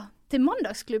gjester til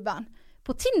Mandagsklubben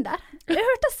på Tinder? Det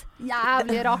hørtes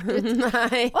jævlig rart ut.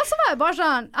 Og så var jeg bare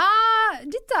sånn,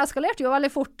 dette eskalerte jo veldig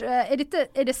fort. Er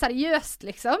det seriøst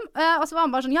liksom? Og så var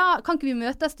han bare sånn, kan ikke vi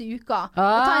møtes til uka og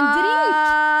ta en drink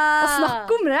og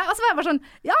snakke om det? Og så var jeg bare sånn,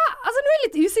 altså nå er jeg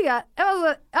litt usikker. Jeg var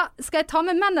så, skal jeg ta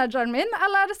med manageren min,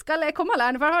 eller skal jeg komme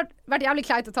alene? For det har vært jævlig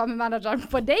kleint å ta med manageren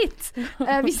på date,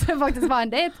 hvis det faktisk var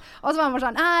en date. Og så var han bare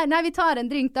sånn, nei, vi tar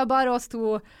en drink, det er bare oss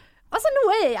to. Altså, nå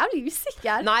er jeg jævlig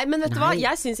usikker. Nei, men vet du hva?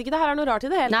 Jeg synes ikke det her er noe rart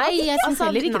i det hele tatt. Nei, jeg synes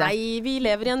heller ikke det. Nei, vi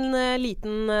lever i en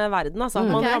liten verden, altså.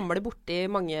 Man ramler borti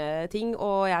mange ting,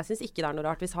 og jeg synes ikke det er noe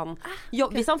rart hvis han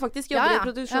hvis han faktisk jobber i et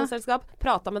produksjonsselskap,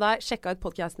 pratet med deg, sjekket ut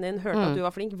podcasten din, hørte at du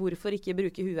var flink, hvorfor ikke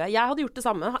bruke huet? Jeg hadde gjort det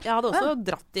samme. Jeg hadde også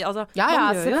dratt i, altså. Ja,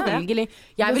 selvfølgelig.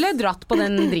 Jeg ville dratt på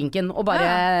den drinken og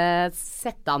bare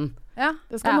sett den. Ja.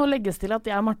 Det skal nå legges til at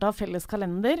jeg og Martha har felles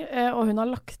kalender, og hun har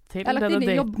lagt til denne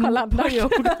daten.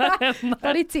 Jobbkalender.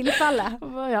 Bare i tilfelle.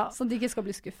 Så de ikke skal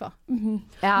bli skuffet.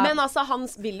 Men altså, han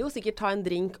vil jo sikkert ta en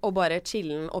drink og bare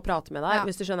chillen og prate med deg,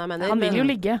 hvis du skjønner jeg mener. Han vil jo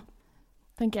ligge,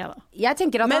 tenker jeg da. Jeg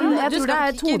tenker at jeg tror det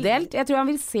er todelt. Jeg tror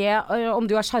han vil se om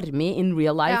du er charmig in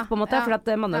real life, på en måte. For at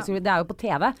det er jo på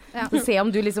TV. Så se om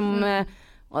du liksom...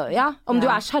 om du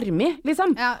er charmig,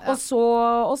 liksom.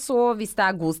 Og så hvis det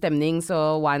er god stemning,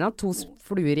 så why not? 2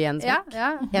 fluer i en smekk.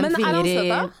 Men er han søt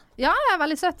da? Ja, jeg er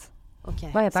veldig søt.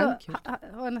 Hva heter han?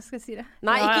 Hvordan skal jeg si det?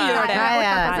 Nei, ikke gjør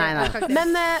det.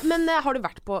 Men har du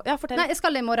vært på... Ja, fortell. Nei, jeg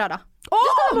skal det i morgen da. Du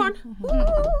skal det i morgen?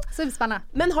 Så det blir spennende.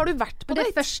 Men har du vært på det?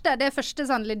 Det er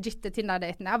første sånn legit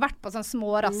Tinder-daten. Jeg har vært på sånn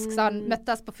smårask, sånn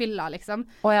møttes på fylla, liksom.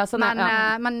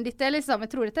 Men dette er liksom,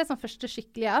 jeg tror dette er sånn første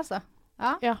skikkelige, altså.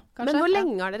 Ja, men hvor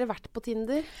lenge har dere vært på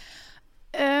Tinder?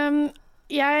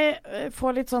 Jeg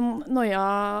får litt sånn noia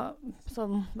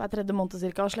sånn hver 3. måned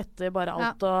cirka, og sletter bare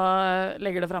alt og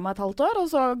legger det fra meg et halvt år, og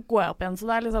så går jeg opp igjen. Så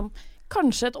det er liksom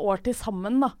kanskje et år til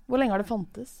sammen da. Hvor lenge har det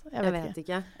fantes? Jeg vet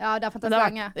ikke. Ja, det har fantes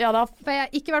lenge. For jeg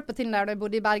har ikke vært på Tinder da jeg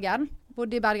bodde i Bergen.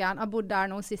 Jeg har bodd der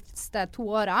nå siste 2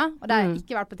 årene, og der har jeg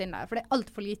ikke vært på Tinder, for det er alt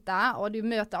for lite, og du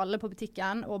møter alle på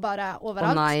butikken, og bare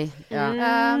overalt.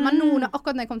 Men nå,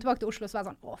 akkurat når jeg kom tilbake til Oslo, så var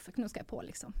jeg sånn, fuck, nå skal jeg på,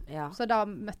 liksom. Så da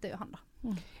møtte jeg jo han da.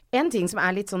 En ting som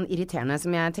er litt sånn irriterende,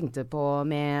 som jeg tenkte på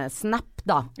med Snap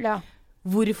da.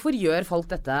 Hvorfor gjør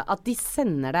folk dette? At de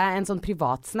sender deg en sånn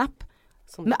privat Snap,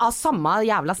 av samme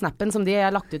jævla snappen som de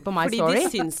har lagt ut på My Story. Fordi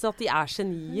de syns at de er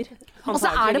genier. Og så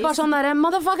er det bare sånn der,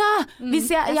 motherfucker!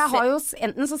 Jeg har jo,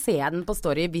 enten så ser jeg den på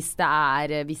Story hvis det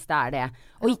er det.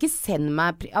 Og ikke send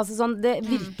meg, altså sånn, det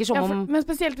virker som om... Men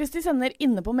spesielt hvis de sender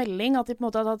inne på melding, at de på en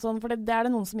måte har tatt sånn, for det er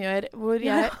det noen som gjør, hvor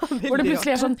det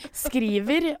plutselig er sånn,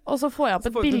 skriver, og så får jeg opp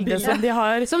et bilde som de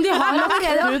har lagt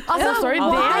ut på Story.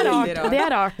 Det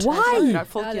er rart. Why?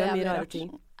 Folk gjør mye rare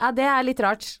ting. Ja, det er litt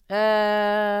rart.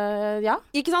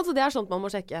 Ikke sant? Så det er sånt man må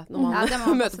sjekke når man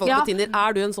møter folk på Tinder.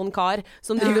 Er du en sånn kar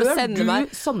som driver og sender meg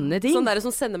sånne ting? Sånn der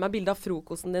som sender meg bilde av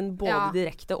frokosten din både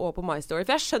direkte og på My Story?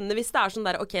 For jeg skjønner hvis det er sånn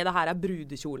der, ok, det her er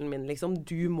brudekjolen min, liksom.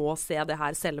 Du må se det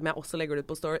her selv om jeg også legger det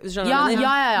ut på Story. Skjønner du?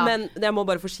 Men jeg må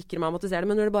bare forsikre meg om at du ser det.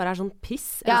 Men når det bare er sånn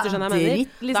piss, hvis du skjønner jeg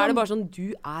mener, liksom. Da er det bare sånn,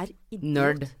 du er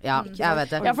nerd. Ja, jeg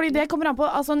vet det. Ja, fordi det kommer an på,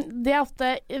 altså, det er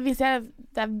ofte,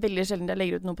 det er veldig sjelden jeg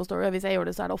legger ut noe på Story, og hvis jeg gjør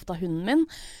det, så er det ofte hunden min.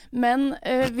 Men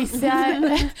hvis jeg...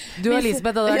 Du og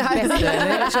Elisabeth hadde vært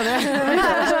bestevenner, skjønner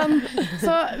du?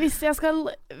 Så hvis jeg skal...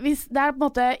 Hvis det er på en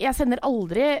måte... Jeg sender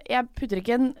aldri... Jeg putter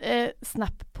ikke en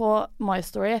snap på My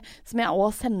Story som jeg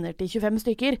også sender til 25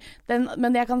 stykker.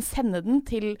 Men jeg kan sende den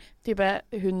til type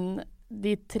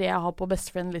de 3 jeg har på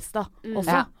best friend-lista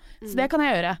også. Så det kan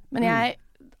jeg gjøre. Men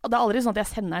det er aldri sånn at jeg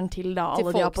sender den til da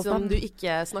alle de har på Til folk som du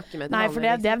ikke snakker med. Nei, for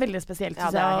det er veldig spesielt.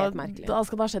 Ja, det er helt merkelig. Da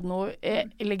skal det ha skjedd noe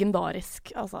legendarisk,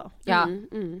 altså. Ja,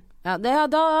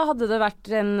 da hadde det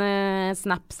vært en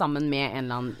snap sammen med en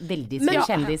eller annen veldig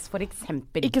kjendis, for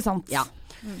eksempel. Ikke sant? Ja.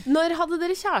 Når hadde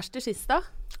dere kjærester sist da?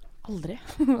 Aldri.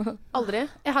 Aldri?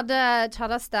 Jeg hadde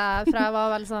kjæreste fra jeg var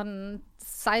vel sånn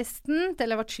 16 til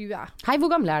jeg var 20. Hei, hvor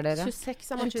gamle er dere?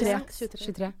 23.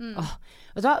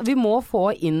 Vet du hva, vi må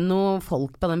få inn noen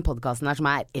folk på den podcasten her som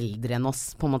er eldre enn oss,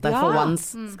 på en måte, for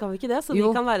once. Skal vi ikke det? Så vi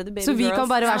kan være the baby girls. Så vi kan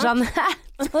bare være sånn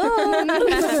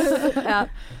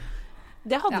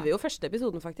Det hadde vi jo første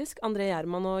episoden faktisk. André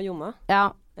Gjerman og Jonna. Ja,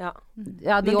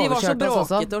 men de var så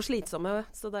bråkete og slitsomme,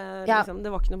 så det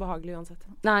var ikke noe behagelig uansett.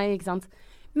 Nei, ikke sant.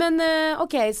 Men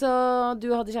ok, så du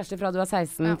hadde kjæreste fra du var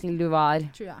 16 til du var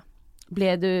 20.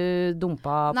 Ble du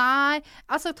dumpa? Nei,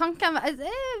 altså tanken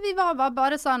vi var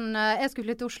bare sånn, jeg skulle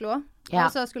flytte til Oslo, og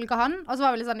så skulle ikke han, og så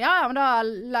var vi litt sånn, men da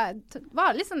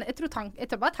var det litt sånn, jeg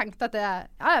tror bare tenkte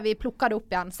at vi plukket det opp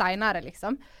igjen senere,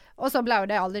 liksom. Og så ble jo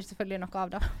det aldri selvfølgelig noe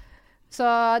av det. Så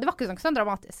det var ikke sånn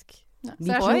dramatisk.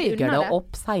 Vi bygger det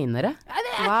opp senere.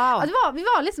 Wow. Vi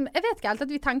var liksom, jeg vet ikke helt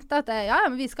at vi tenkte at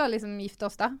men vi skal liksom gifte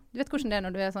oss da. Du vet hvordan det er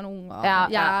når du er sånn ung og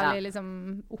jævlig liksom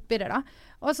oppi det da.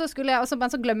 Og så men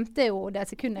så glemte jeg jo det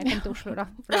sekundet jeg kom til Oslo da.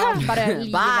 For det var bare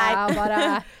livet og bare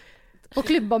på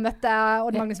klubb og møtte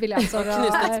Odd Magnus Williams og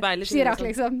Chirac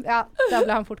liksom. Ja, da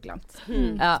ble han fort glemt.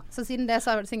 Så siden det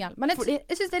så er jeg single. Men jeg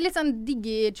synes det er litt sånn digg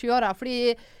i 20-åra,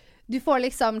 fordi du får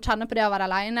liksom kjenne på det å være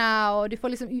alene, og du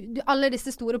får liksom, alle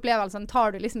disse store opplevelsene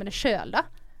tar du liksom med deg selv da.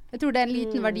 Jeg tror det er en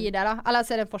liten verdi der da. Ellers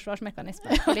er det en forsvarsmekanisme.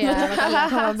 Fordi jeg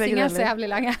har singlet så jævlig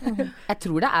lenge. Jeg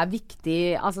tror det er viktig,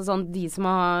 altså sånn,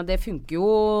 det funker jo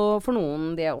for noen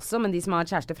det også, men de som har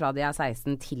kjæreste fra de er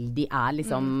 16 til de er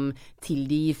liksom, til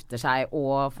de gifter seg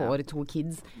og får 2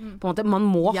 kids. På en måte, man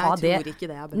må ha det. Jeg tror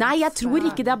ikke det er bra. Nei, jeg tror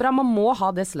ikke det er bra. Man må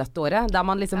ha det sluttåret, der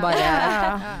man liksom bare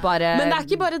Men det er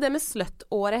ikke bare det med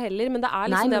sluttåret heller, men det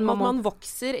er liksom det med at man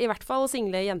vokser, i hvert fall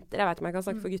single jenter, jeg vet ikke om jeg kan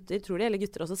snakke for gutter, tror de, eller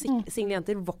gutter også, single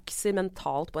jenter vokser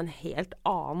mentalt på en helt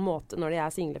annen måte når de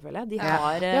er single, føler jeg. De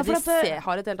har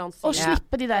et helt annet å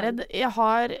slippe de der. Jeg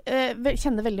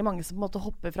kjenner veldig mange som på en måte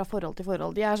hopper fra forhold til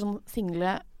forhold. De er sånn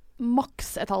single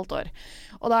maks et halvt år.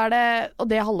 Og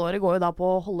det halvåret går jo da på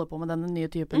å holde på med den nye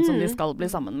typen som de skal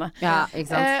bli sammen med. Ja,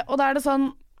 ikke sant? Og da er det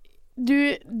sånn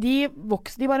de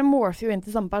bare morfer jo inn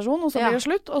til samme person, og så blir det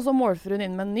slutt, og så morfer hun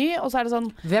inn med en ny, og så er det sånn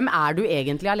hvem er du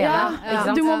egentlig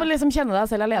alene? Du må vel liksom kjenne deg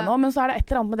selv alene også, men så er det et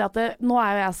eller annet med det at nå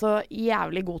er jo jeg så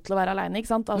jævlig god til å være alene,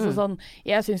 ikke sant? Altså sånn,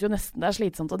 jeg synes jo nesten det er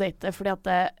slitsomt å date, fordi at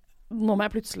nå må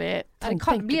jeg plutselig tenke på det. Det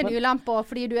kan bli en ulempe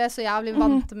fordi du er så jævlig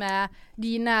vant med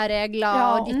dine regler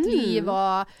og ditt liv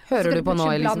og hører du på nå,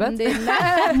 Elisabeth?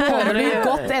 Hører du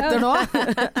godt etter nå?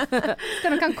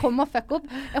 Skal noen komme og fuck opp?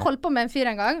 Jeg holdt på med en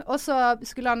fyr en gang, og så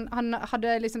skulle han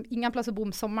hadde liksom ingen plass å bo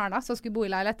om sommeren da, så skulle bo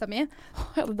i leiligheten min.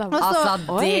 Det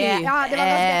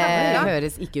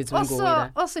høres ikke ut som en god idé.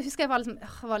 Og så husker jeg var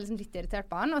liksom litt irritert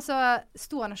på han, og så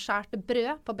sto han og skjærte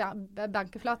brød på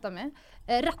benkeflata mi.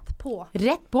 Rett på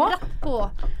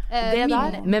det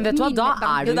der. Men vet du hva, da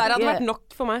er du det der hadde vært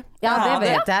nok for meg. Ja, det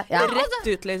vet jeg. Rett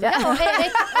ut, liksom.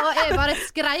 Og jeg bare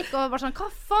skreik og bare sånn, hva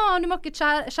faen, du må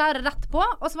ikke skjære rett på.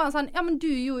 Og så var han sånn, ja, men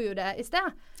du gjorde jo det i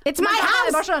sted. It's my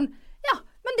house! Bare sånn, ja,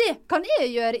 men det kan jeg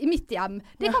gjøre i mitt hjem.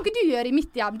 Det kan ikke du gjøre i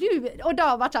mitt hjem. Og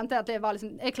da kjente jeg at jeg var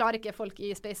liksom, jeg klarer ikke folk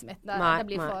i spacet mitt. Det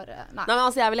blir for, nei. Men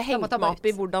altså, jeg ville hengt meg opp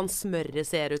i hvordan smøret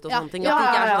ser ut og sånne ting. At det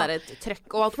ikke er sånn der et trøkk,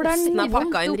 og at osten er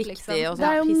pakket inn riktig. Liksom. Det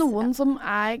er jo noen som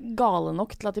er gale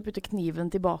nok til at de putter kniven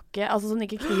tilbake, altså sånn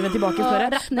ikke kniven tilbake i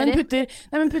smøret,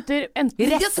 men putter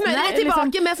enten smøret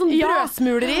tilbake med sånn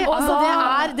brødsmuler i. Altså, det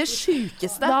er det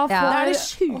sjukeste. Det er det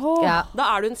sjuke. Da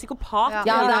er du en psykopat.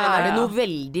 Ja, da er det noe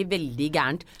veldig, veldig gærent.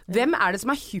 Hvem er det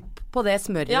som er hypp på det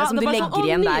smøret som du legger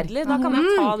igjen der? Nydelig, da kan jeg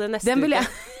ta det neste uke.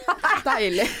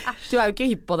 Deilig. Du er jo ikke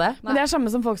hypp på det. Men det er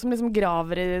samme som folk som liksom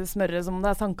graver i smøret som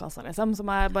det er sandkassa, liksom. Som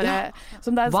er bare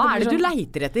hva er det du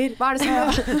leiter etter? Hva er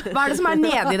det som er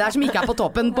nedi der som ikke er på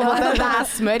toppen? På en måte? Det er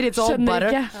smør, ikke så skjønner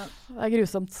ikke. Det er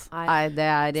grusomt. Nei, det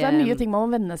er, så det er mye ting man må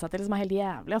venne seg til som er helt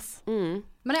jævlig, ass.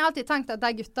 Men jeg har alltid tenkt at de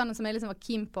guttene som jeg liksom var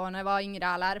keen på når jeg var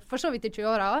yngre, eller for så vidt i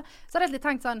 20-åra, så har jeg alltid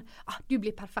tenkt sånn, du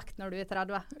blir perfekt når du er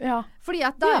 30. Ja. Fordi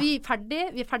at da er vi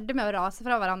er ferdig med å rase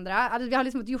fra hverandre. Vi har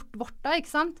liksom gjort vårt da,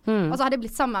 ikke sant? Og så hadde jeg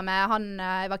blitt sammen med han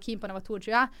jeg var keen på når jeg var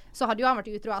 22, så hadde jo han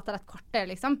vært utro etter et kvarter,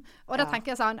 liksom. Og da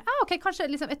tenker jeg sånn, ok, kanskje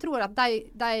liksom, jeg tror at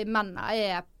de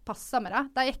mennene passer med det.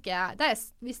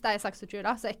 Hvis de er 26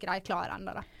 da, så er ikke de klare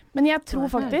enda da. Men jeg tror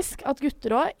faktisk at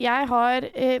gutter også, jeg har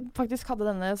faktisk hadde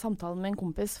denne samtalen med en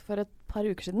kompis for et par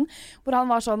uker siden, hvor han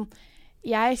var sånn,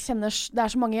 jeg kjenner, det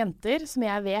er så mange jenter som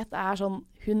jeg vet er sånn,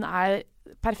 hun er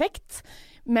perfekt,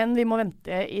 men vi må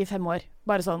vente i 5 år.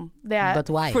 Bare sånn.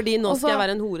 Fordi nå skal jeg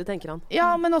være en hore, tenker han.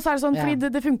 Ja, men også er det sånn, fordi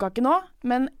det funket ikke nå,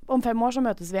 men om 5 år så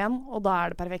møtes vi igjen, og da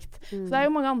er det perfekt. Så det er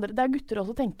jo mange andre, det er gutter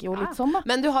også tenker jo litt sånn da.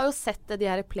 Men du har jo sett de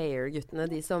her player-guttene,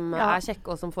 de som er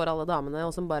kjekke og som får alle damene,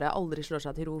 og som bare aldri slår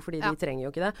seg til ro, fordi de trenger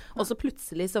jo ikke det. Og så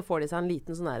plutselig så får de seg en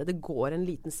liten sånn her, det går en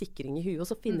liten sikring i huet, og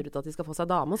så finner de ut at de skal få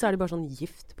seg dame, og så er de bare sånn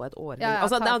gift på et år.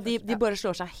 Altså, de bare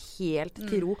slår seg helt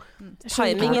til ro.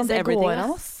 Timing is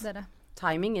everything.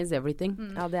 Timing is everything.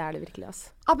 Ja, det er det virkelig, ass.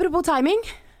 Apropos timing.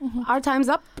 Our time's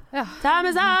up. Ja. Time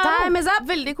is up! Time is up!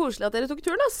 Veldig koselig at dere tok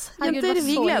turen, ass. Herregud, Jenter,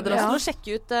 vi så gleder oss hyggelig, til å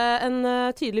sjekke ut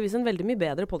tydeligvis en veldig mye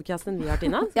bedre podcast enn vi har,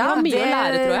 Tina. Vi Ja, har mye å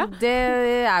lære, tror jeg. Det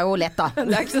er jo lett, da.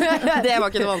 Det var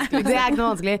ikke noe vanskelig. Det er ikke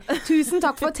noe vanskelig. Tusen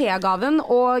takk for tegaven,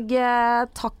 og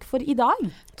takk for i dag.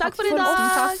 Takk for i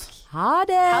dag. Ha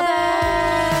det! Ha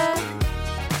det!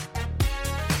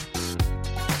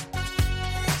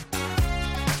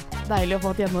 Deilig å få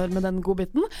et gjenhør med den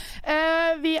godbiten.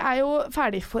 Vi er jo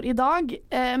ferdig for i dag,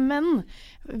 men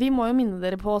vi må jo minne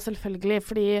dere på, selvfølgelig,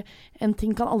 fordi en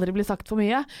ting kan aldri bli sagt for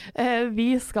mye. Vi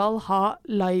skal ha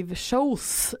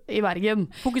liveshows i Bergen.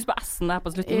 Fokus på S-en der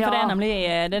på slutten, for det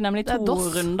er nemlig to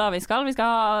runder vi skal. Vi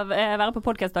skal være på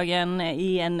podcastdagen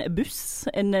i en buss,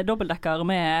 en dobbeltdekker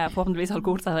med forhåpentligvis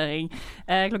alkoholservering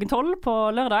klokken 12 på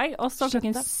lørdag, og så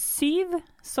klokken 7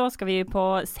 så skal vi på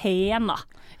scenen.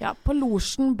 Ja, på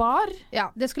Losjen bar. Ja,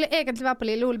 det skulle egentlig være på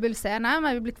Lille Ole Bull scene,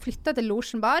 men vi er blitt flyttet til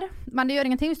Losjen bar. Men det gjør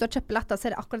ingenting, hvis du har kjøpt billetter, så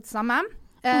er det akkurat det samme.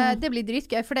 Det blir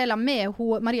dritgøy, for det er med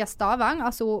Maria Stavang,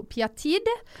 altså Pia Tid.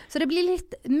 Så det blir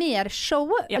litt mer show,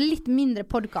 litt mindre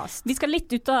podcast. Vi skal litt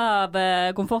ut av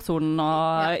komfortzonen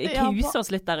og knuse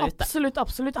oss litt der ute. Absolutt,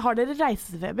 absolutt. Har dere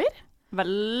reisefeber?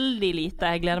 Veldig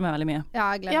lite. Jeg gleder meg veldig mye.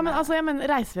 Ja, jeg gleder meg. Men, jeg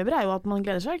mener, reisefeber er jo at man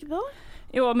gleder seg, ikke det da?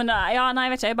 Jo, men jeg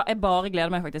vet ikke, jeg bare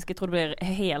gleder meg faktisk. Jeg tror det blir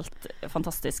helt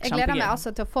fantastisk, kjempegøy. Jeg gleder meg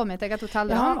altså til å få mitt eget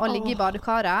hotellrom og ligge i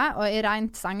badekaret og i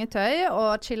rent sengetøy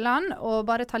og chille'n og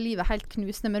bare ta livet helt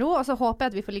knusende med ro, og så håper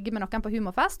jeg at vi får ligge med noen på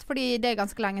humorfest, fordi det er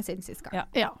ganske lenge siden sist gang.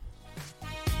 Ja.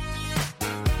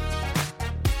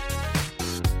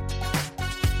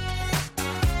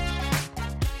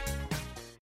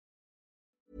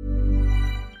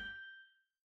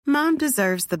 Mom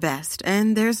deserves the best,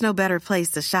 and there's no better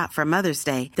place to shop for Mother's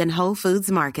Day than Whole Foods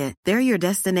Market. They're your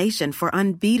destination for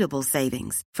unbeatable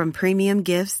savings, from premium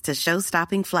gifts to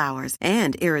show-stopping flowers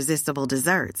and irresistible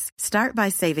desserts. Start by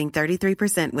saving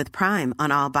 33% with Prime on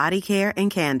all body care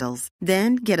and candles.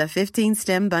 Then get a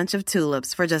 15-stem bunch of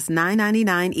tulips for just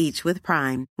 $9.99 each with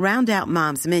Prime. Round out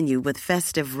Mom's menu with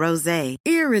festive rosé,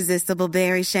 irresistible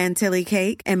berry chantilly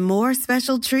cake, and more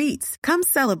special treats. Come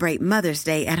celebrate Mother's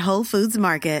Day at Whole Foods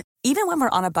Market. Even when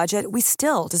we're on a budget, we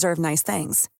still deserve nice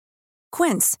things.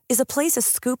 Quince is a place to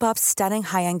scoop up stunning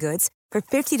high-end goods for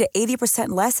 50 to 80%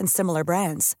 less than similar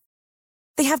brands.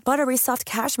 They have buttery soft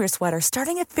cashmere sweaters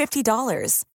starting at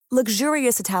 $50,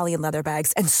 luxurious Italian leather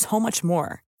bags, and so much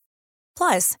more.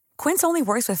 Plus, Quince only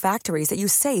works with factories that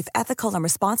use safe, ethical, and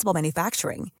responsible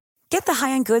manufacturing. Get the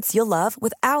high-end goods you'll love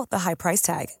without the high price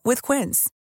tag with Quince.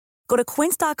 Go to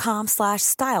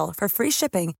quince.com/style for free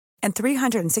shipping and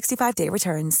 365-day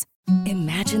returns.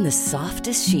 Imagine the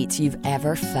softest sheets you've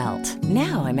ever felt.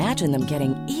 Now imagine them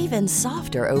getting even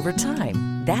softer over time.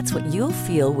 That's what you'll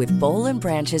feel with Boll &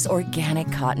 Branch's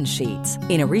organic cotton sheets.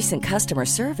 In a recent customer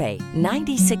survey,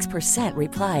 96%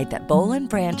 replied that Boll &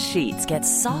 Branch sheets get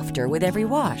softer with every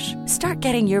wash. Start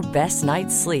getting your best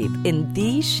night's sleep in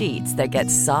these sheets that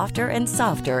get softer and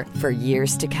softer for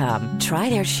years to come. Try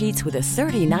their sheets with a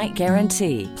 30-night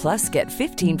guarantee. Plus, get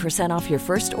 15% off your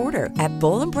first order at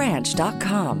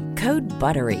bollandbranch.com. Code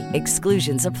BUTTERY.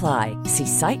 Exclusions apply. See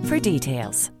site for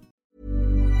details.